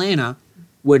city of Atlanta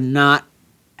would not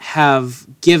have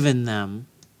given them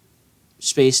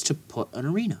space to put an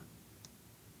arena.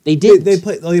 They did. They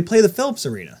play the Phillips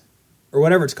Arena, or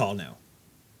whatever it's called now,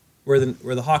 where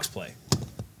the Hawks play.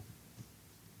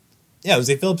 Yeah, it was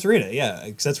the Phillips Arena. Yeah,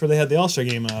 because that's where they had the All-Star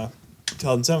game,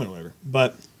 2007 or whatever.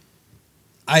 But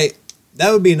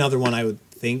that would be another one I would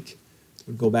think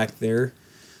would go back there.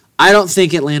 I don't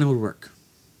think Atlanta would work.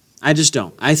 I just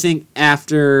don't. I think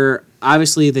after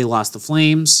obviously they lost the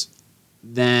Flames,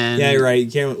 then you're right.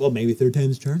 You can't. Well, maybe third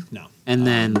time's charm. No, and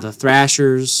then the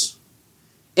Thrashers.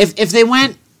 If they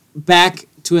went back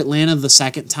to Atlanta the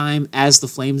second time as the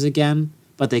Flames again,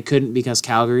 but they couldn't because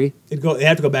Calgary. They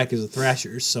have to go back as the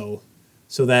Thrashers, so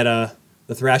that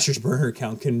the Thrashers burner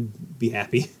account can be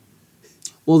happy.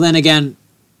 Well, then again,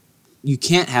 you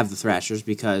can't have the Thrashers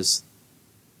because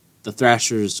the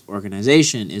Thrashers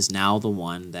organization is now the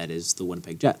one that is the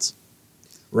Winnipeg Jets.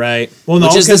 Right. Well,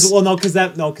 no, because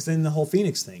then the whole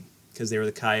Phoenix thing, because they were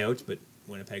the Coyotes, but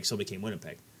Winnipeg still became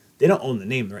Winnipeg. They don't own the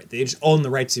name, right? They just own the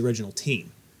rights to the original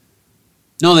team.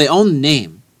 No, they own the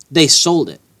name. They sold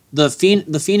it. The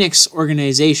Phoenix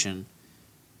organization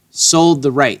sold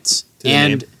the rights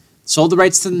sold the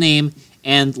rights to the name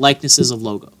and likenesses of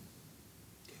logo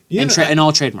and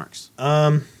all trademarks.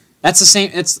 That's the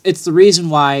same. It's the reason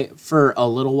why for a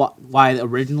little while, why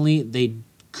originally they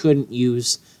couldn't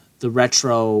use the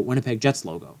retro Winnipeg Jets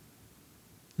logo.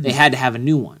 They had to have a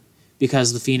new one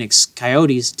because the Phoenix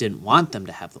Coyotes didn't want them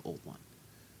to have the old one.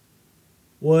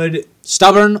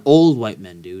 Stubborn old white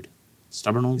men, dude.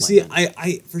 Stubborn old white men.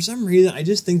 I for some reason I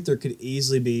just think there could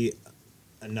easily be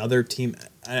another team.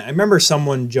 I remember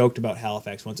someone joked about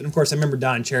Halifax once, and of course I remember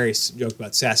Don Cherry joked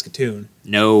about Saskatoon.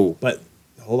 No, but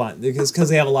hold on, because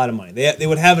they have a lot of money. They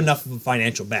would have enough of a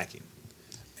financial backing.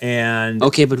 And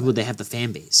okay, but would they have the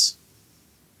fan base?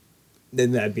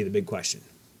 Then that'd be the big question.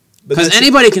 Because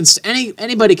anybody can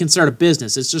start a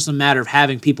business. It's just a matter of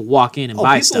having people walk in and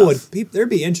buy stuff. There'd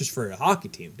be interest for a hockey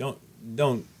team.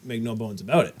 Don't make no bones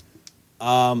about it.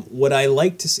 What I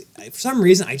like to see, for some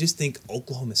reason, I just think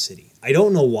Oklahoma City. I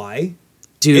don't know why.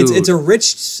 Dude, it's a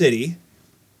rich city.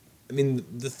 I mean,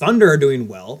 the Thunder are doing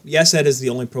well. Yes, that is the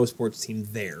only pro sports team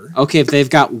there. Okay, if they've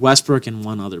got Westbrook and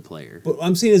one other player. But what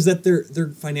I'm saying is that they're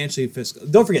financially fiscal.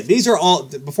 Don't forget, these are all,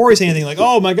 before we say anything like,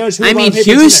 oh my gosh,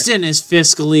 Houston is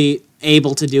fiscally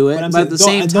able to do it, but at the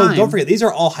same time. Don't forget, these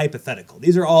are all hypothetical.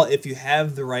 These are all if you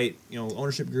have the right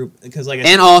ownership group. Because like I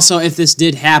said, and also, if this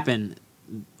did happen,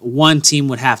 one team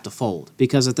would have to fold.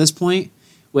 Because at this point,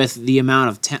 with the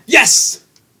amount of talent. Yes!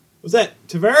 Was that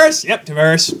Tavares? Yep,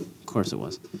 Tavares. Of course it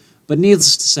was. But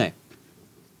needless to say,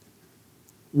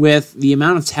 with the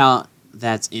amount of talent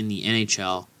that's in the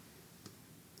NHL,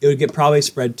 it would get probably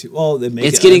spread too. Well,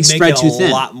 it's getting spread too thin.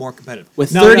 A lot more competitive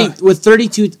with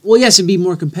 32. Well, yes, it'd be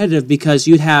more competitive because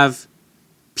you'd have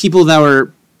people that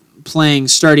were playing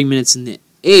starting minutes in the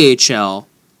AHL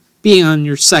being on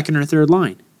your second or third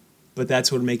line. But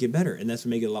that's what would make it better, and that's what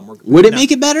would make it a lot more competitive. Would it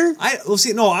make it better? I'm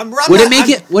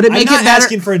not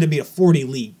asking for it to be a 40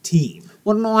 league team.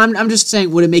 Well, no, I'm just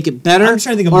saying, would it make it better? I'm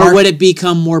trying to think or would it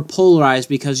become more polarized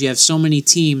because you have so many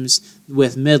teams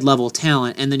with mid-level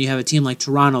talent, and then you have a team like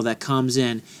Toronto that comes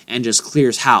in and just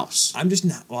clears house? I'm just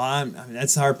not. Well, I mean,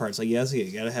 that's the hard part. It's like, yes,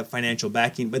 you got to have financial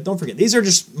backing, but don't forget, these are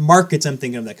just markets I'm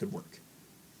thinking of that could work.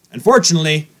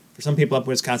 Unfortunately, for some people up in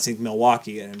Wisconsin,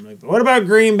 Milwaukee, and I'm like, what about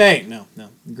Green Bay? No,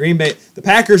 Green Bay. The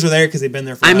Packers are there because they've been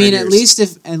there for. I mean, years.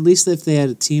 at least if they had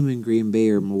a team in Green Bay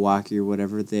or Milwaukee or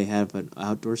whatever, they have an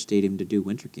outdoor stadium to do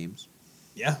winter games.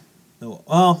 Yeah. No.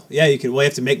 Well, yeah, you could. Well, you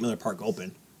have to make Miller Park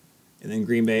open, and then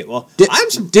Green Bay. Well, dude,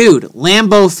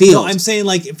 Lambeau Field. No, I'm saying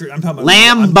like if I'm talking about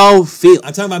Lambeau Field.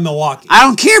 I'm talking about Milwaukee. I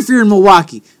don't care if you're in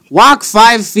Milwaukee. Walk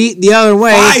 5 feet the other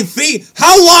way. 5 feet?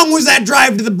 How long was that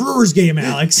drive to the Brewers game,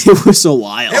 Alex? It was a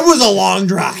while. It was a long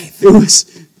drive. It was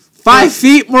 5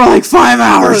 feet, more like 5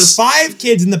 hours. There was 5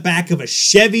 kids in the back of a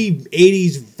Chevy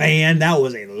 80s van. That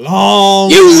was a long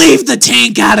You leave the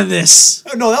tank out of this.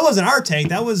 Oh, no, that wasn't our tank.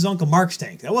 That was Uncle Mark's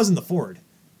tank. That wasn't the Ford.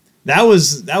 That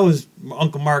was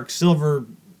Uncle Mark's silver,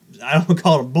 I don't want to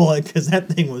call it a bullet, because that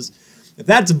thing was, if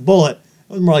that's a bullet,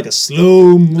 it was more like a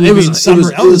slow moving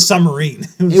submarine. That was a submarine.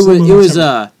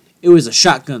 It was a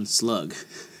shotgun slug.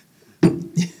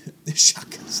 The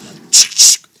shotgun slug.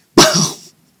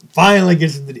 Finally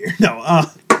gets to the deer. No,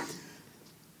 I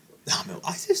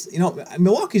just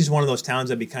Milwaukee's one of those towns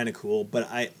that'd be kind of cool. But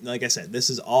like I said, this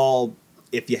is all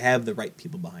if you have the right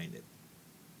people behind it.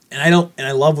 And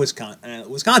I love Wisconsin.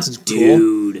 Wisconsin's cool,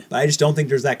 dude. But I just don't think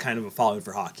there's that kind of a following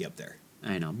for hockey up there.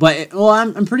 I know, but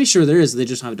I'm pretty sure there is. They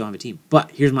just don't have a team.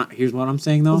 But here's what I'm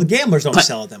saying though. Well, the Gamblers don't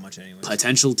sell it that much anyway.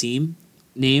 Potential team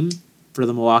name for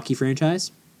the Milwaukee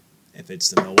franchise. If it's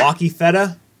the Milwaukee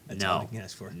Feta, that's all I can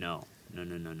ask for. No.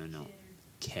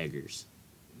 Keggers.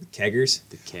 The Keggers.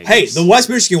 The Keggers. Hey, the West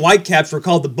Michigan Whitecaps were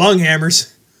called the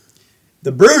Bunghammers.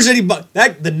 The Brew City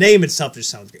the name itself just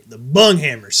sounds great. The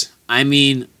Bunghammers. I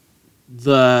mean,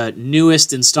 the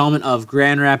newest installment of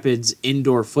Grand Rapids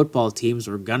indoor football teams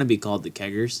were gonna be called the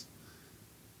Keggers.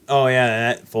 Oh yeah,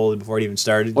 that folded before it even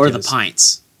started. Or the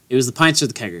Pints. It was the Pints or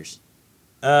the Keggers.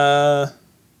 I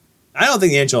don't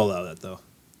think the NHL will allow that though.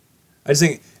 I just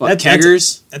think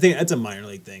Keggers. I think that's a minor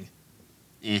league thing.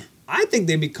 I think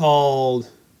they'd be called.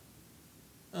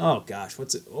 Oh gosh,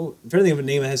 what's it? Oh, I'm trying to think of a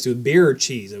name that has to do with beer or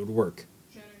cheese that would work.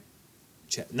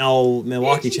 No,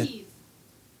 Milwaukee cheese.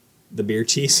 The beer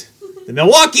cheese. The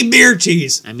Milwaukee beer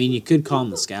cheese. I mean, you could call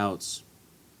them the Scouts.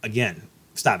 Again,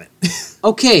 stop it.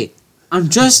 Okay, I'm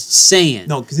just saying.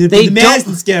 No, because they'd be the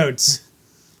Madison Scouts.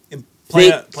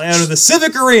 play out of the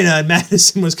Civic Arena in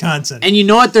Madison, Wisconsin. And you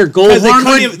know what their goal horn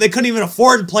would... They couldn't even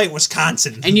afford to play at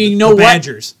Wisconsin. And you know what?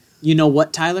 Badgers. You know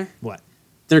what, Tyler? What?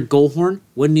 Their goal horn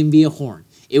wouldn't even be a horn.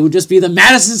 It would just be the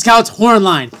Madison Scouts horn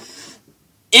line.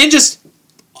 And just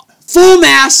full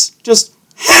mass, just...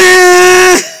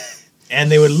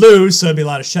 And they would lose, so it'd be a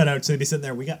lot of shutouts. So they'd be sitting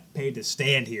there, we got paid to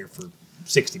stand here for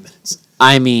 60 minutes.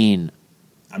 I mean...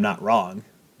 I'm not wrong.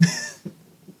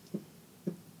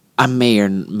 I may or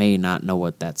may not know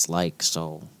what that's like,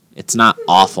 so it's not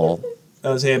awful. I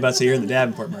was about to say you're in the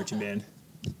Davenport marching band.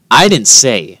 I didn't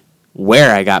say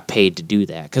where I got paid to do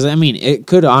that, because I mean it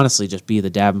could honestly just be the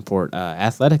Davenport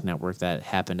Athletic Network that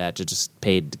happened at just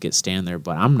paid to get stand there,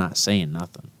 but I'm not saying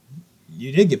nothing.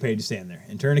 You did get paid to stand there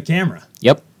and turn a camera.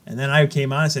 Yep. And then I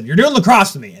came on and said, you're doing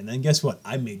lacrosse with me. And then guess what?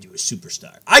 I made you a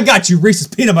superstar. I got you Reese's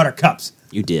Peanut Butter Cups.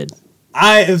 You did.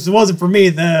 If it wasn't for me,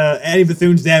 the Eddie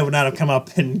Bethune's dad would not have come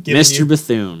up and given Mr.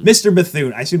 Bethune. Mr.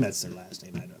 Bethune. I assume that's their last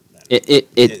name. I don't know.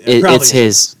 It's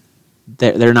his.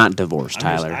 They're not divorced,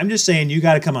 Tyler. I'm just saying, you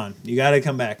got to come on. You got to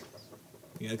come back.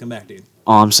 You got to come back, dude.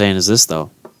 All I'm saying is this,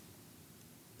 though.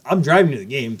 I'm driving to the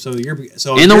game, so you're...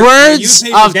 So in the words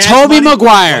of Toby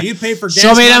Maguire, you pay for gas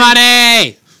show me the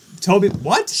money! Toby...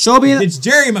 What? Show me the... It's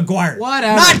Jerry Maguire.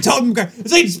 Whatever. Not Toby Maguire.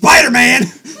 This ain't Spider-Man.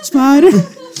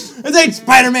 This ain't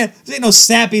Spider-Man. This ain't no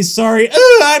sappy, sorry.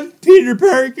 Oh, I'm Peter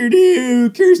Parker,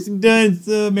 dude. Kirsten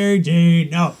Dunst, Mary Jane.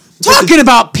 No. Talking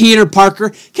about Peter Parker,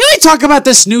 can we talk about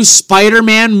this new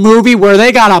Spider-Man movie where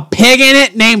they got a pig in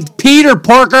it named Peter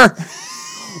Parker?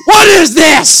 What is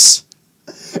this?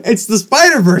 It's the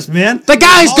Spider-Verse, man. The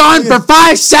guy's gone for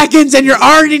 5 seconds and you're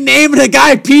already naming the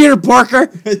guy Peter Parker.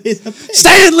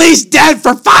 Stan Lee's dead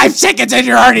for 5 seconds and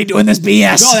you're already doing this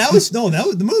BS.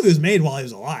 The movie was made while he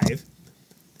was alive.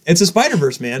 It's a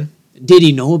Spider-Verse, man. Did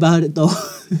he know about it though?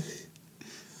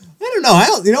 I don't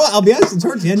know. You know what? I'll be honest.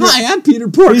 Towards the end, hi, I'm Peter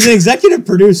Parker. He's an executive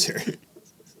producer.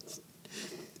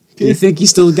 Do you think he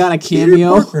still got a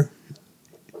cameo?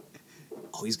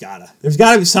 Oh, he's gotta. There's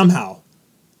gotta be somehow.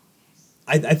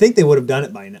 I think they would have done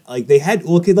it by now. Like they had.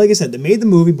 Well, like I said, they made the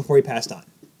movie before he passed on.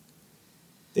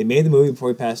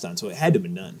 So it had to have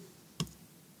been done.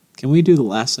 Can we do the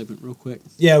last segment real quick?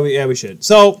 Yeah, we should.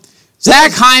 So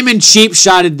Zach Hyman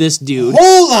cheap-shotted this dude.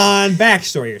 Hold on,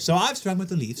 backstory here. So I was talking about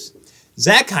the Leafs.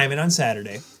 Zach Hyman on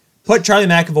Saturday put Charlie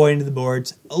McAvoy into the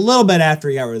boards a little bit after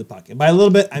he got rid of the puck. And by a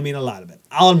little bit, I mean a lot of it.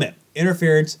 I'll admit,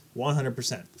 interference,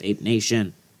 100%. Vape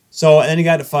Nation. So, and then he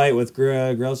got to fight with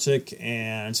Grelchik,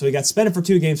 and so he got suspended for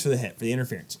 2 games for the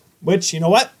interference. Which, you know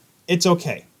what? It's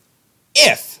okay.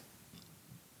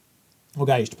 Oh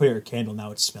god, you should put it in a candle, now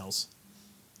it smells.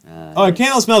 A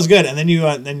candle smells good, and then you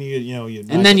let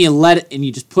it, and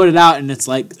you just put it out, and it's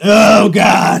like, oh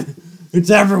god, it's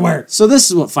everywhere. So this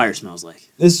is what fire smells like.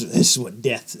 This is what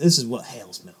death. This is what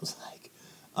hell smells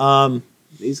like.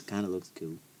 These kind of looks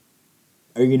cool.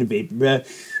 Are you gonna vape, bruh?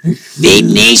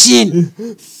 Vape Nation.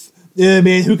 Yeah,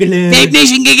 man, who can Vape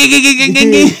Nation.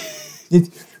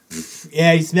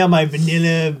 Yeah, you smell my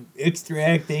vanilla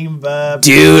extract thing, bub.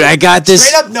 Dude, I got this.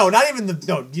 Straight up, no,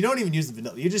 you don't even use the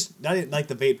vanilla. You just, not even like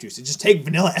the vape juice. You just take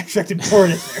vanilla extract and pour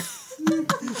it in there.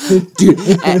 Dude.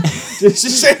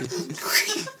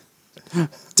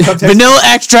 just Vanilla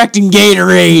extract and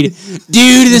Gatorade.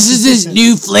 Dude, this is this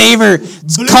new flavor.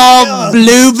 It's called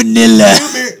Blue Vanilla.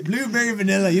 Blueberry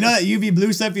vanilla. You know that UV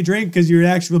blue stuff you drink because you're an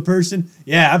actual person?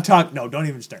 Yeah, I'm talking. No, don't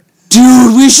even start.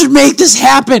 Dude, we should make this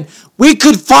happen. We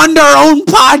could fund our own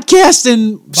podcast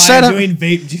and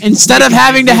instead of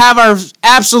having to have our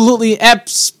absolutely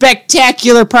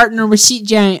spectacular partner with Seat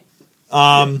Giant.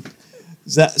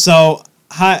 So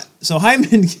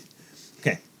Hyman.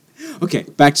 Okay,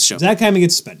 back to show. Zach Hyman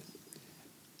gets suspended.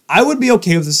 I would be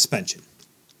okay with the suspension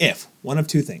if one of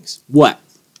 2 things. What?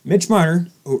 Mitch Marner,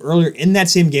 who earlier in that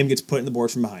same game gets put in the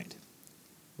boards from behind,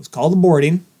 was called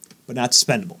boarding, but not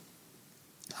suspendable.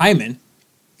 Hyman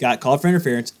got called for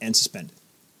interference and suspended.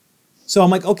 So I'm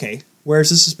like, okay, where's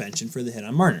the suspension for the hit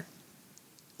on Marner?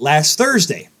 Last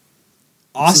Thursday,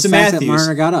 Austin Matthews.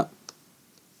 Marner got up.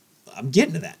 I'm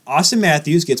getting to that. Austin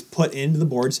Matthews gets put into the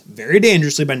boards very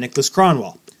dangerously by Nicholas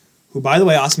Cronwall, who, by the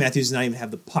way, Austin Matthews does not even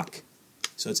have the puck.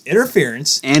 So it's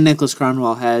interference. And Nicholas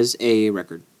Cronwall has a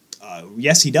record.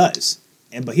 Yes, he does.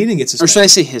 But he didn't get suspended. Or should I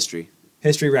say history?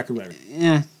 History, record, whatever.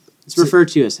 Yeah. It's referred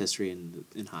to as history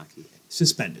in hockey.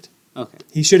 Suspended. Okay.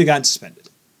 He should have gotten suspended.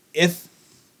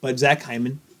 But Zach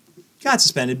Hyman got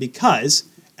suspended because,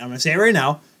 and I'm going to say it right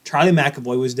now, Charlie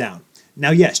McAvoy was down.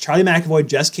 Now, yes, Charlie McAvoy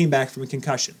just came back from a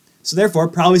concussion. So therefore,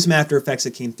 probably some after effects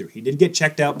that came through. He did get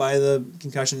checked out by the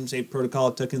concussion safe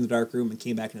protocol, took in the dark room, and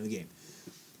came back into the game.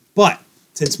 But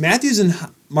Since Matthews and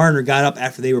Marner got up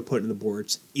after they were put in the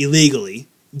boards illegally,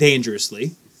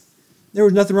 dangerously, there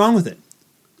was nothing wrong with it.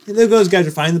 And those guys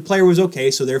are fine. The player was okay,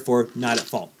 so therefore not at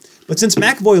fault. But since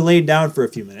McAvoy laid down for a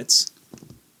few minutes,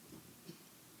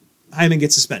 Hyman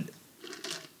gets suspended.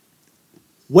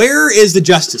 Where is the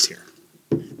justice here?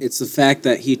 It's the fact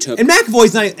that he took... And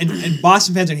McAvoy's not... And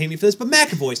Boston fans are hating me for this, but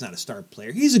McAvoy's not a star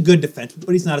player. He's a good defenseman,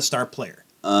 but he's not a star player.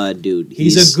 Dude.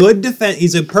 He's a good defense.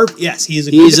 He's a good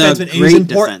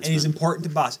defenseman. And he's important to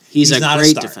Boston. He's not a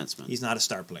great star. defenseman. He's not a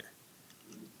star player.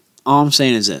 All I'm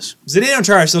saying is this. Zdeno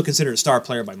Chara is still considered a star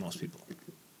player by most people.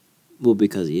 Well,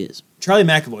 because he is. Charlie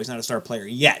McAvoy's not a star player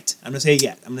yet. I'm going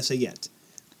to say yet.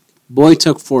 Boy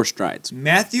took 4 strides.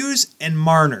 Matthews and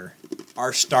Marner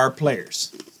are star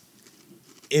players.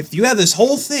 If you have this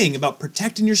whole thing about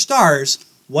protecting your stars,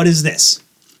 what is this?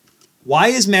 Why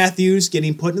is Matthews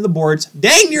getting put into the boards?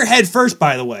 Dang your head first,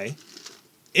 by the way.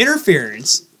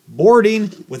 Interference,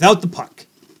 boarding without the puck.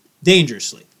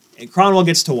 Dangerously. And Cronwell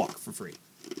gets to walk for free.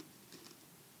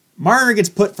 Marner gets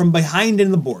put from behind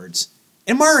in the boards.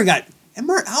 And Marner, I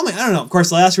don't know. Of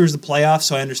course, last year was the playoffs,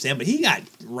 so I understand. But he got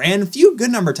ran a few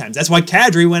good number of times. That's why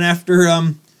Kadri went after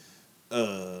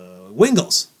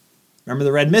Wingles. Remember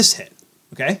the red mist hit?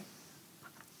 Okay?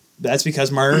 That's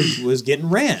because Marner was getting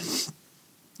ran.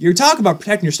 You're talking about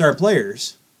protecting your star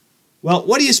players. Well,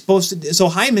 what are you supposed to do? So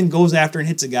Hyman goes after and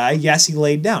hits a guy. Yes, he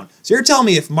laid down. So you're telling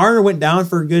me if Marner went down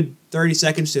for a good 30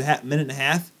 seconds to a minute and a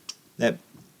half, that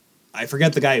I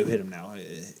forget the guy who hit him now.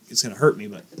 It's going to hurt me,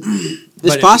 but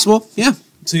it's possible. Yeah.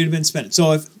 So you'd have been suspended.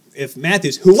 So if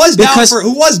Matthews, who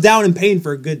was down in pain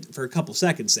for a couple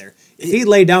seconds there, if he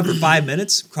laid down for 5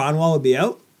 minutes, Cronwell would be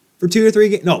out for 2 or 3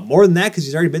 games. No, more than that because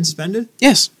he's already been suspended.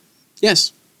 Yes.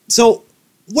 So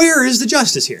where is the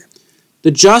justice here?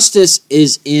 The justice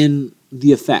is in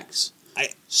the effects.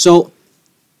 Go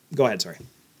ahead, sorry.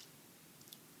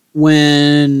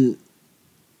 When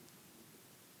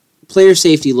player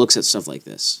safety looks at stuff like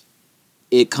this,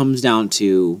 it comes down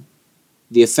to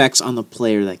the effects on the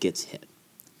player that gets hit.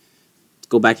 Let's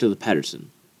go back to the Pettersson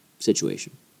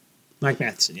situation. Mike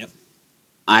Matheson, yep.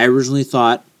 I originally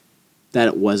thought that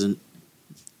it wasn't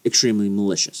extremely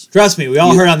malicious. Trust me, we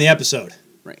all heard on the episode.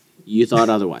 Right. You thought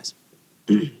otherwise.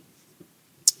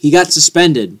 He got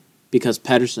suspended because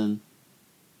Pettersson...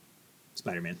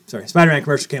 Spider-Man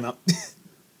commercial came out.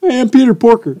 I am Peter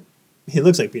Porker. He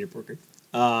looks like Peter Porker.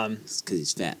 It's because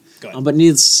he's fat. Go ahead. But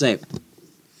needless to say...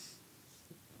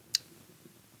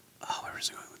 where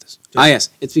was I going with this? Yes.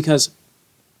 It's because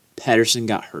Pettersson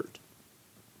got hurt.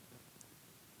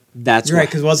 That's You're right,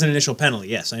 because it was an initial penalty.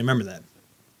 Yes, I remember that.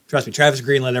 Trust me, Travis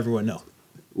Green let everyone know.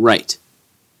 Right.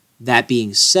 That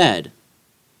being said,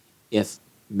 if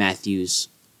Matthews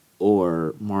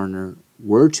or Marner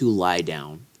were to lie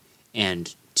down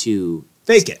and to...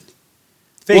 Fake it.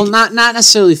 Not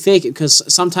necessarily fake it, because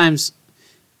sometimes...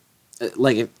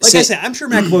 I said, I'm sure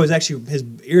McAvoy was actually... His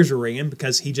ears were ringing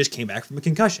because he just came back from a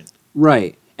concussion.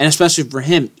 Right. And especially for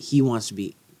him, he wants to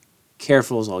be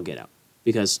careful as all get out.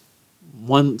 Because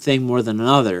one thing more than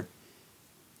another...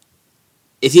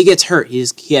 If he gets hurt, he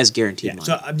has guaranteed money.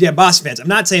 So, Boston fans, I'm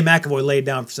not saying McAvoy laid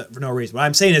down for no reason. What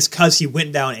I'm saying is because he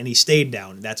went down and he stayed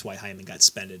down, that's why Hyman got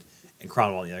suspended and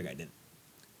Cronwell and the other guy didn't.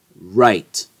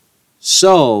 Right.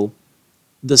 So,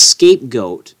 the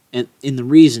scapegoat in the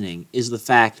reasoning is the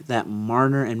fact that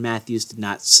Marner and Matthews did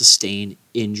not sustain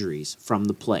injuries from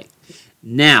the play.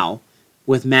 Now,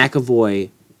 with McAvoy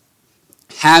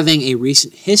having a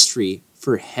recent history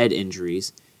for head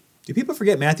injuries... Do people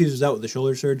forget Matthews was out with the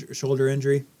shoulder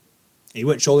injury? He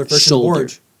went shoulder first in the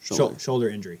board. Shoulder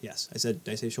injury. Yes, did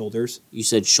I say shoulders? You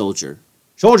said shoulder.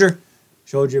 Soldier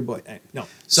boy. No.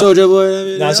 Soldier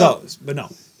boy. But no.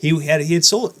 He had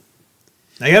shoulder.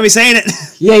 Now you got me saying it.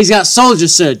 Yeah, he's got soldier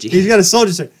surgery. He's got a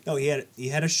soldier surgery. No, he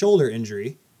had a shoulder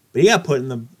injury, but he got put in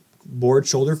the board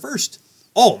shoulder first.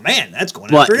 Oh man, that's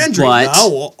going after an injury.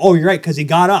 You're right because he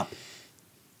got up.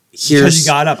 Because he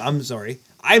got up. I'm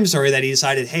sorry that he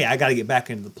decided, hey, I got to get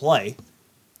back into the play.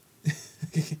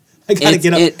 I got to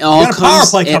get up. It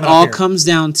all comes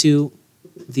down to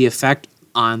the effect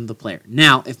on the player.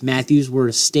 Now, if Matthews were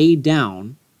to stay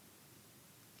down,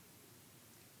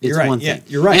 it's one thing. Yeah,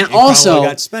 you're right. And also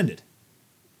got suspended.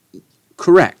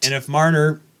 Correct. And if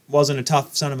Marner wasn't a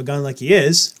tough son of a gun like he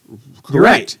is, correct. You're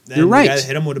right. Then you're right. The guy that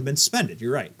hit him would have been suspended.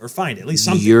 You're right, or fined at least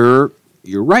something. You're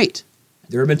right.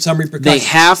 There have been some repercussions. They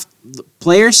have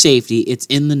player safety. It's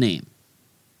in the name.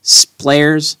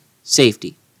 Players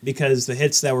safety. Because the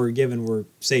hits that were given were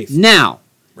safe. Now,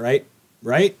 right?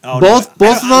 Oh, both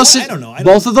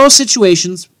of those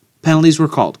situations, penalties were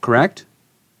called. Correct.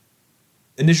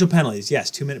 Initial penalties, yes,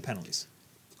 2-minute penalties.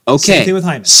 Okay. Same thing with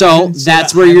Hyman. So Hyman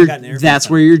that's got- where Hyman got an that's interference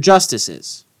where your justice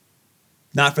is.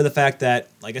 Not for the fact that,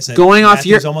 like I said, Going off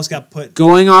Matthews your- almost got put.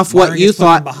 Going off Martin what you gets put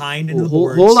thought. behind into the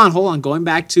hold boards. on. Going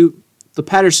back to the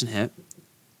Pedersen hit.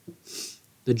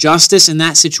 The justice in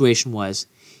that situation was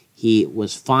he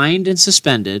was fined and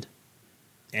suspended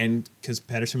And because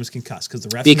Pedersen was concussed, because the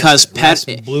ref because missed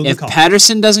it. The refs blew the if call.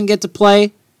 Pedersen doesn't get to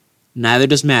play, neither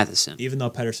does Matheson. Even though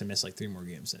Pedersen missed like 3 more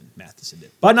games than Matheson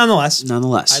did, but nonetheless,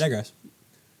 Nonetheless, I digress.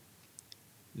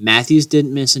 Matthews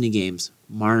didn't miss any games.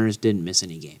 Marner's didn't miss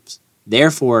any games.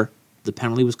 Therefore, the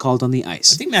penalty was called on the I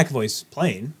ice. think McAvoy's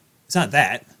playing. It's not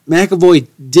that. McAvoy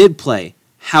did play.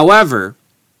 However,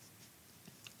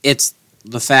 it's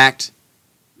the fact.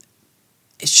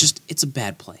 It's a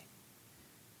bad play.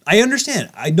 I understand.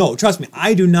 I know. Trust me.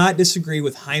 I do not disagree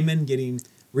with Hyman getting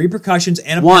repercussions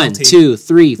and a 1, penalty. 2,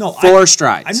 3, No, 4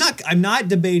 strides. I'm not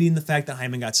debating the fact that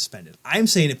Hyman got suspended. I'm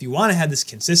saying if you want to have this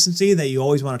consistency that you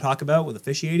always want to talk about with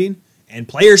officiating and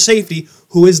player safety,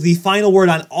 who is the final word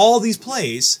on all these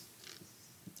plays,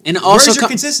 And also, where's your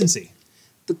consistency?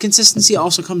 the consistency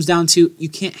also comes down to you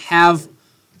can't have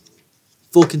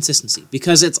full consistency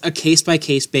because it's a case by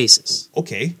case basis.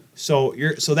 Okay, so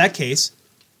that case,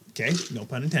 okay, no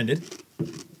pun intended.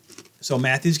 So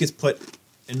Matthews gets put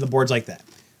in the boards like that.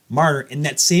 Marner in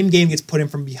that same game gets put in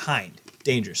from behind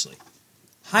dangerously.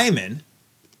 Hyman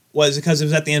was because it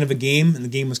was at the end of a game and the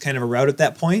game was kind of a rout at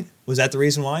that point. Was that the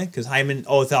reason why? Because Hyman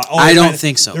thought I don't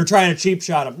think so. They're trying to cheap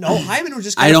shot him. No, Hyman was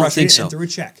just kind I of don't frustrated think so. and threw a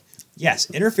check. Yes,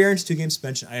 interference, 2-game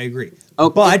suspension. I agree. Oh,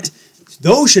 but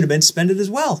those should have been suspended as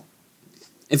well.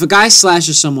 If a guy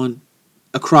slashes someone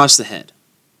across the head,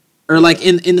 or like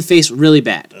in the face really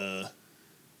bad,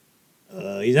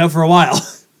 He's out for a while.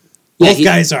 Yeah, Both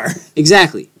guys are.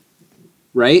 exactly,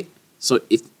 right? So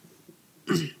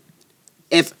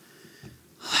if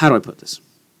how do I put this?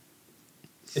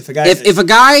 If a guy If a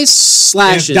guy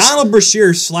slashes, If Donald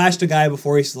Brashear slashed a guy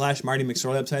before he slashed Marty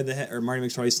McSorley upside the head, or Marty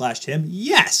McSorley slashed him,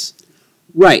 yes.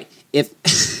 right? If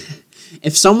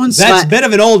if someone That's a bit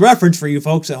of an old reference for you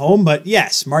folks at home, but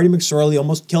yes, Marty McSorley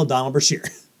almost killed Donald Brashear.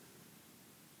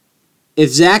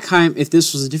 if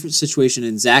this was a different situation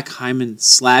and Zach Hyman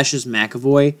slashes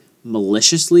McAvoy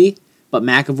maliciously, but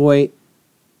McAvoy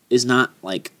is not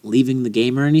like leaving the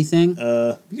game or anything.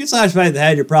 You get slashed by the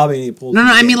head, you're probably going to pull. No,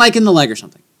 I mean like in the leg or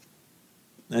something.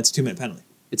 That's a 2-minute penalty.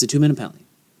 It's a 2-minute penalty.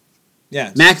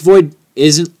 Yeah. McAvoy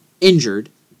isn't injured.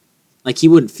 Like, he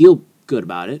wouldn't feel good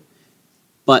about it.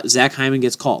 But Zach Hyman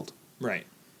gets called. Right.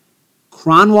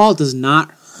 Cronwall does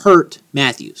not hurt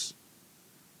Matthews.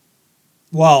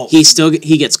 Well, He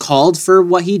gets called for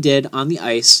what he did on the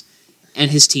ice,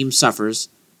 and his team suffers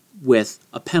with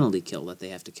a penalty kill that they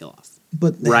have to kill off.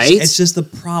 but right? it's just the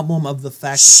problem of the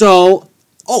fact. So,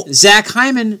 Oh, Zach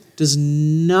Hyman does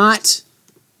not,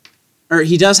 or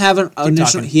he does have an initial.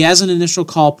 talking. He has an initial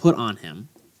call put on him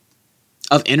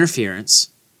of interference,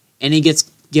 and he gets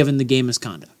given the game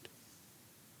misconduct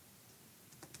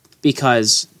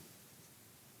because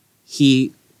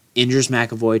he injures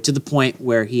McAvoy to the point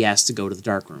where he has to go to the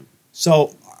dark room.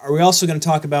 so are we also going to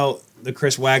talk about the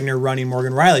Chris Wagner running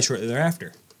Morgan Riley shortly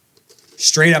thereafter?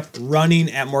 Straight up running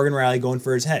at Morgan Riley, going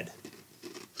for his head.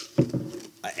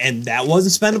 And that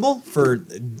wasn't spendable for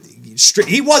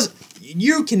he was.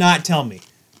 You cannot tell me.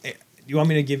 Hey, do you want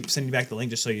me to send you back the link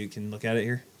just so you can look at it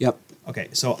here? Yep. Okay,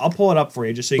 so I'll pull it up for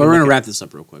you just so you But can we're going look to at wrap this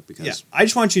up real quick because it. Yeah, I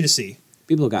just want you to see.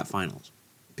 people got finals.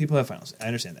 People have finals. I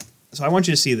understand that. So I want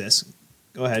you to see this.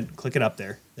 Go ahead, click it up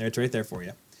there. There, it's right there for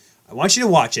you. I want you to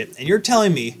watch it, and you're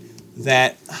telling me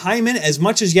that Hyman, as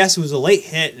much as yes, it was a late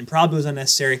hit and probably was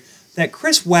unnecessary, that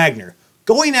Chris Wagner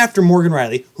going after Morgan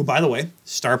Riley, who, by the way,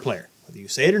 star player, whether you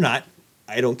say it or not,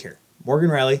 I don't care. Morgan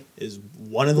Riley is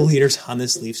one of the leaders on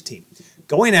this Leafs team.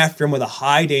 Going after him with a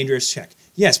high, dangerous check.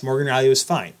 Yes, Morgan Riley was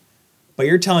fine. But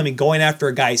you're telling me going after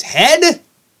a guy's head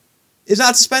is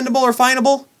not suspendable or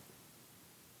finable?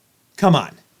 Come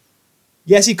on.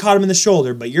 Yes, he caught him in the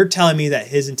shoulder, but you're telling me that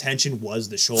his intention was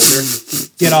the shoulder?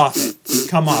 Get off it.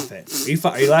 Come off it.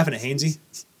 Are you laughing at Hainsey?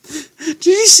 Did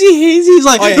you see Hayes? He's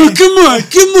like, Oh, yeah. oh,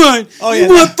 come on. Oh, yeah.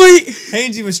 Come on, fight.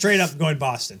 Hainsey was straight up going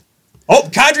Boston. Oh,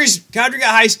 Kadri got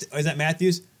high. Is that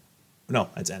Matthews? No,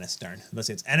 that's Ennis. Darn. Let's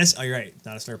say it's Ennis. Oh, you're right.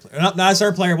 Not a star player. Not a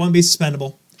star player. Wouldn't be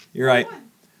suspendable. You're right.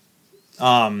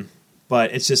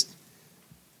 But it's just,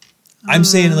 I'm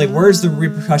saying, like, where's the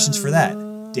repercussions for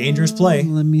that? Dangerous play.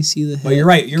 Let me see the hit. But you're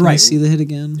right. You're Can I right. see the hit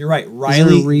again? You're right. Is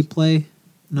Riley. there a replay?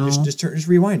 No. Just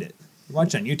rewind it.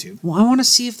 Watch it on YouTube. Well, I want to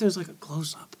see if there's like a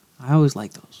close up. I always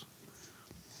like those.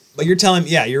 But you're telling me,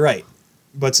 yeah, you're right.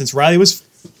 But since Riley was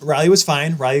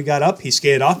fine, Riley got up, he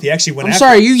skated off, he actually went I'm after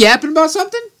sorry, are you yapping about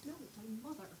something? No, my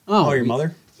mother. Oh, your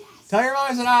mother? Tell your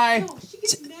mom I said hi. No, she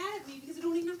gets mad at me because I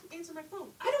don't even answer my phone.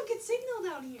 I don't get signal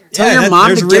down here. Tell your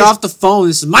mom to get off the phone.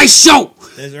 This is my show.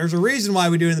 There's a reason why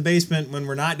we do it in the basement when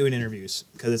we're not doing interviews,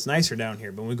 because it's nicer down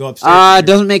here. But when we go upstairs, It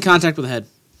doesn't make contact with the head.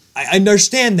 I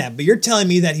understand that, but you're telling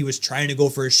me that he was trying to go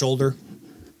for his shoulder.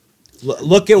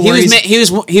 Look at where he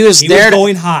was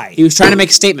going high. He was trying to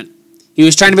make a statement. He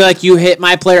was trying to be like, you hit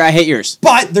my player, I hit yours.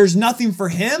 But there's nothing for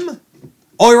him.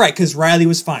 Oh, you're right, because Riley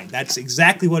was fine. That's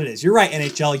exactly what it is. You're right,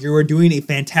 NHL. You were doing a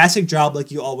fantastic job like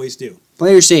you always do.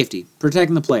 Player safety,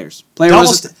 protecting the players. Player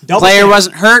Player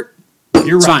wasn't hurt.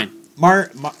 You're it's right.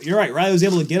 Fine. You're right. Riley was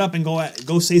able to get up and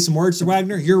go say some words to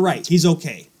Wagner. You're right. He's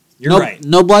okay. You're right.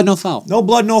 No blood, no foul. No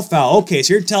blood, no foul. Okay,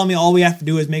 so you're telling me all we have to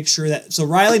do is make sure that... So,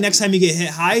 Riley, next time you get hit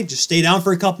high, just stay down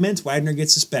for a couple minutes. Wagner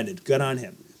gets suspended. Good on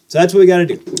him. So that's what we got to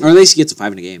do. Or at least he gets a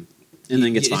 5 in a game. And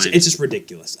then gets fined. It's just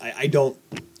ridiculous. I don't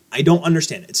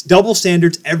understand it. It's double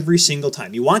standards every single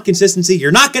time. You want consistency?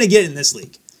 You're not going to get it in this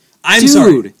league. I'm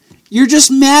sorry. Dude, you're just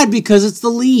mad because it's the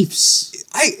Leafs.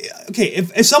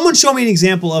 If someone show me an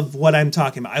example of what I'm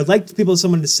talking about, I'd like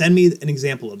someone to send me an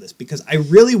example of this because I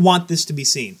really want this to be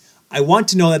seen. I want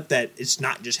to know that it's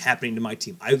not just happening to my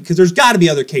team. Because there's got to be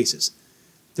other cases.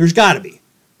 There's got to be.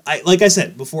 Like I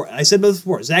said before,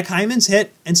 Zach Hyman's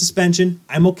hit and suspension,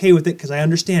 I'm okay with it because I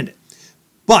understand it.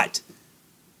 But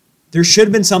there should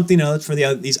have been something else for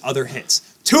these other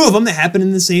hits. 2 of them that happened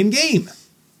in the same game.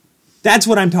 That's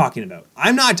what I'm talking about.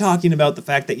 I'm not talking about the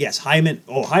fact that, yes, Hyman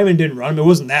didn't run him. It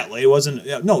wasn't that late. It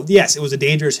wasn't. No, yes, it was a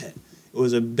dangerous hit. It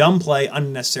was a dumb play,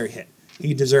 unnecessary hit.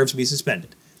 He deserves to be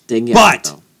suspended. Didn't get hurt,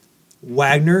 though.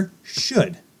 Wagner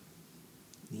should.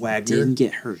 Wagner didn't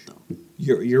get hurt, though.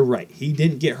 You're right. He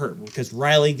didn't get hurt because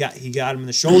Riley got him in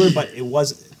the shoulder, but it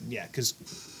was, because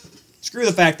screw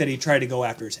the fact that he tried to go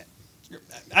after his head.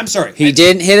 I'm sorry. He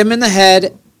didn't hit him in the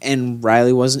head, and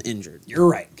Riley wasn't injured. You're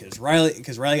right, because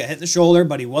Riley got hit in the shoulder,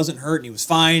 but he wasn't hurt, and he was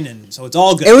fine, and so it's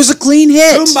all good. It was a clean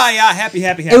hit. Kumbaya, happy.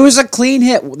 It was a clean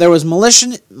hit. There was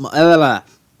words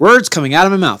coming out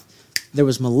of my mouth. There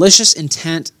was malicious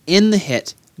intent in the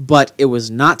hit, but it was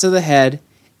not to the head,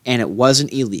 and it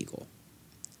wasn't illegal.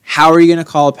 How are you going to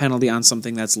call a penalty on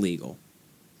something that's legal?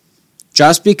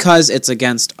 Just because it's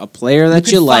against a player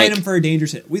that you like. Fine him for a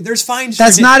dangerous hit. There's fines.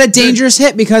 That's not a dangerous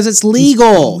hit because it's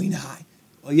legal. Going high.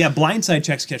 Well, yeah, blindside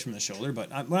checks catch from the shoulder, but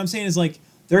what I'm saying is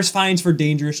there's fines for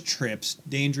dangerous trips,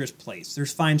 dangerous plays.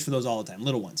 There's fines for those all the time,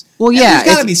 little ones. Well, yeah,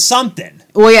 there's got to be something.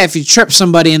 Well, yeah, if you trip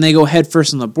somebody and they go head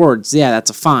first on the boards, yeah, that's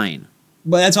a fine.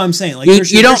 But that's what I'm saying. There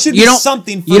should be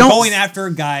something for going after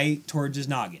a guy towards his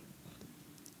noggin.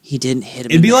 He didn't hit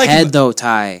him in the head, though,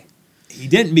 Ty. He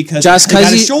didn't because he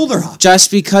got his shoulder up.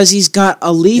 Just because he's got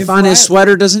a leaf on his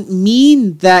sweater doesn't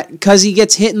mean that because he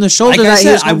gets hit in the shoulder. Like I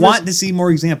said, I want to see more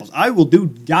examples. I will do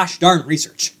gosh darn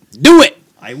research. Do it.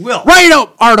 I will. Write an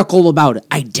article about it.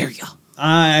 I dare you.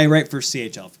 I write for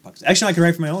CHL for pucks. Actually, I can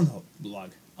write for my own blog.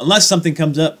 Unless something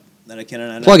comes up that I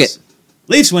cannot. Plug it.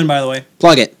 Leafs win, by the way.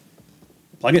 Plug it.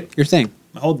 Plug it. Your thing.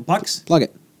 I hold the pucks. Plug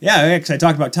it. Yeah, because I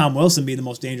talked about Tom Wilson being the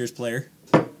most dangerous player.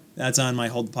 That's on my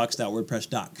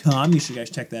holdthepucks.wordpress.com. You should guys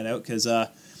check that out because I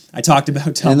talked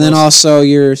about Tom And then Wilson. also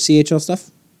your CHL stuff?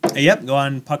 Yep, go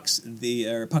on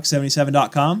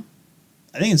puck77.com.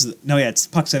 I think it's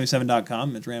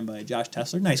puck77.com. It's ran by Josh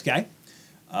Tessler. Nice guy.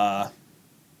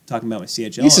 Talking about my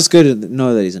CHL. It's just good to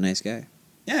know that he's a nice guy.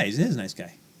 Yeah, he is a nice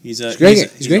guy. He's a great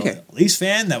guy. Leafs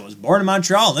fan that was born in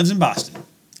Montreal and lives in Boston.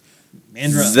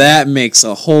 That makes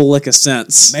a whole lick of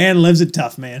sense. Man lives it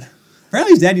tough, man.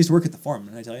 Apparently his dad used to work at the Forum.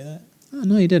 Did I tell you that? Oh,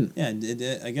 no, you didn't. Yeah,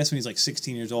 I guess when he's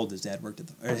 16 years old, his dad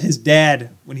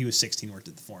when he was 16 worked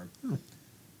at the Forum. Oh.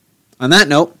 On that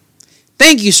note,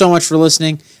 thank you so much for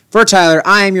listening. For Tyler,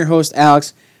 I am your host,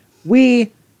 Alex.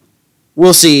 We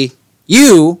will see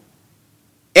you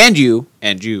and you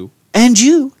and you and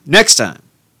you next time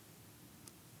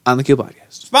on the Q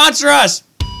Podcast. Sponsor us!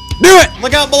 Do it!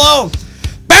 Look out below!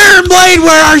 Baron Blade,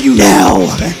 where are you now?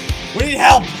 We need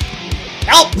help!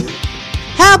 Help!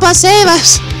 Help us, save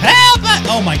us! Help us!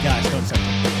 Oh my gosh, don't start.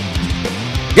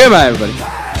 Goodbye, everybody.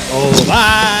 Oh,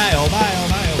 bye! Oh, bye!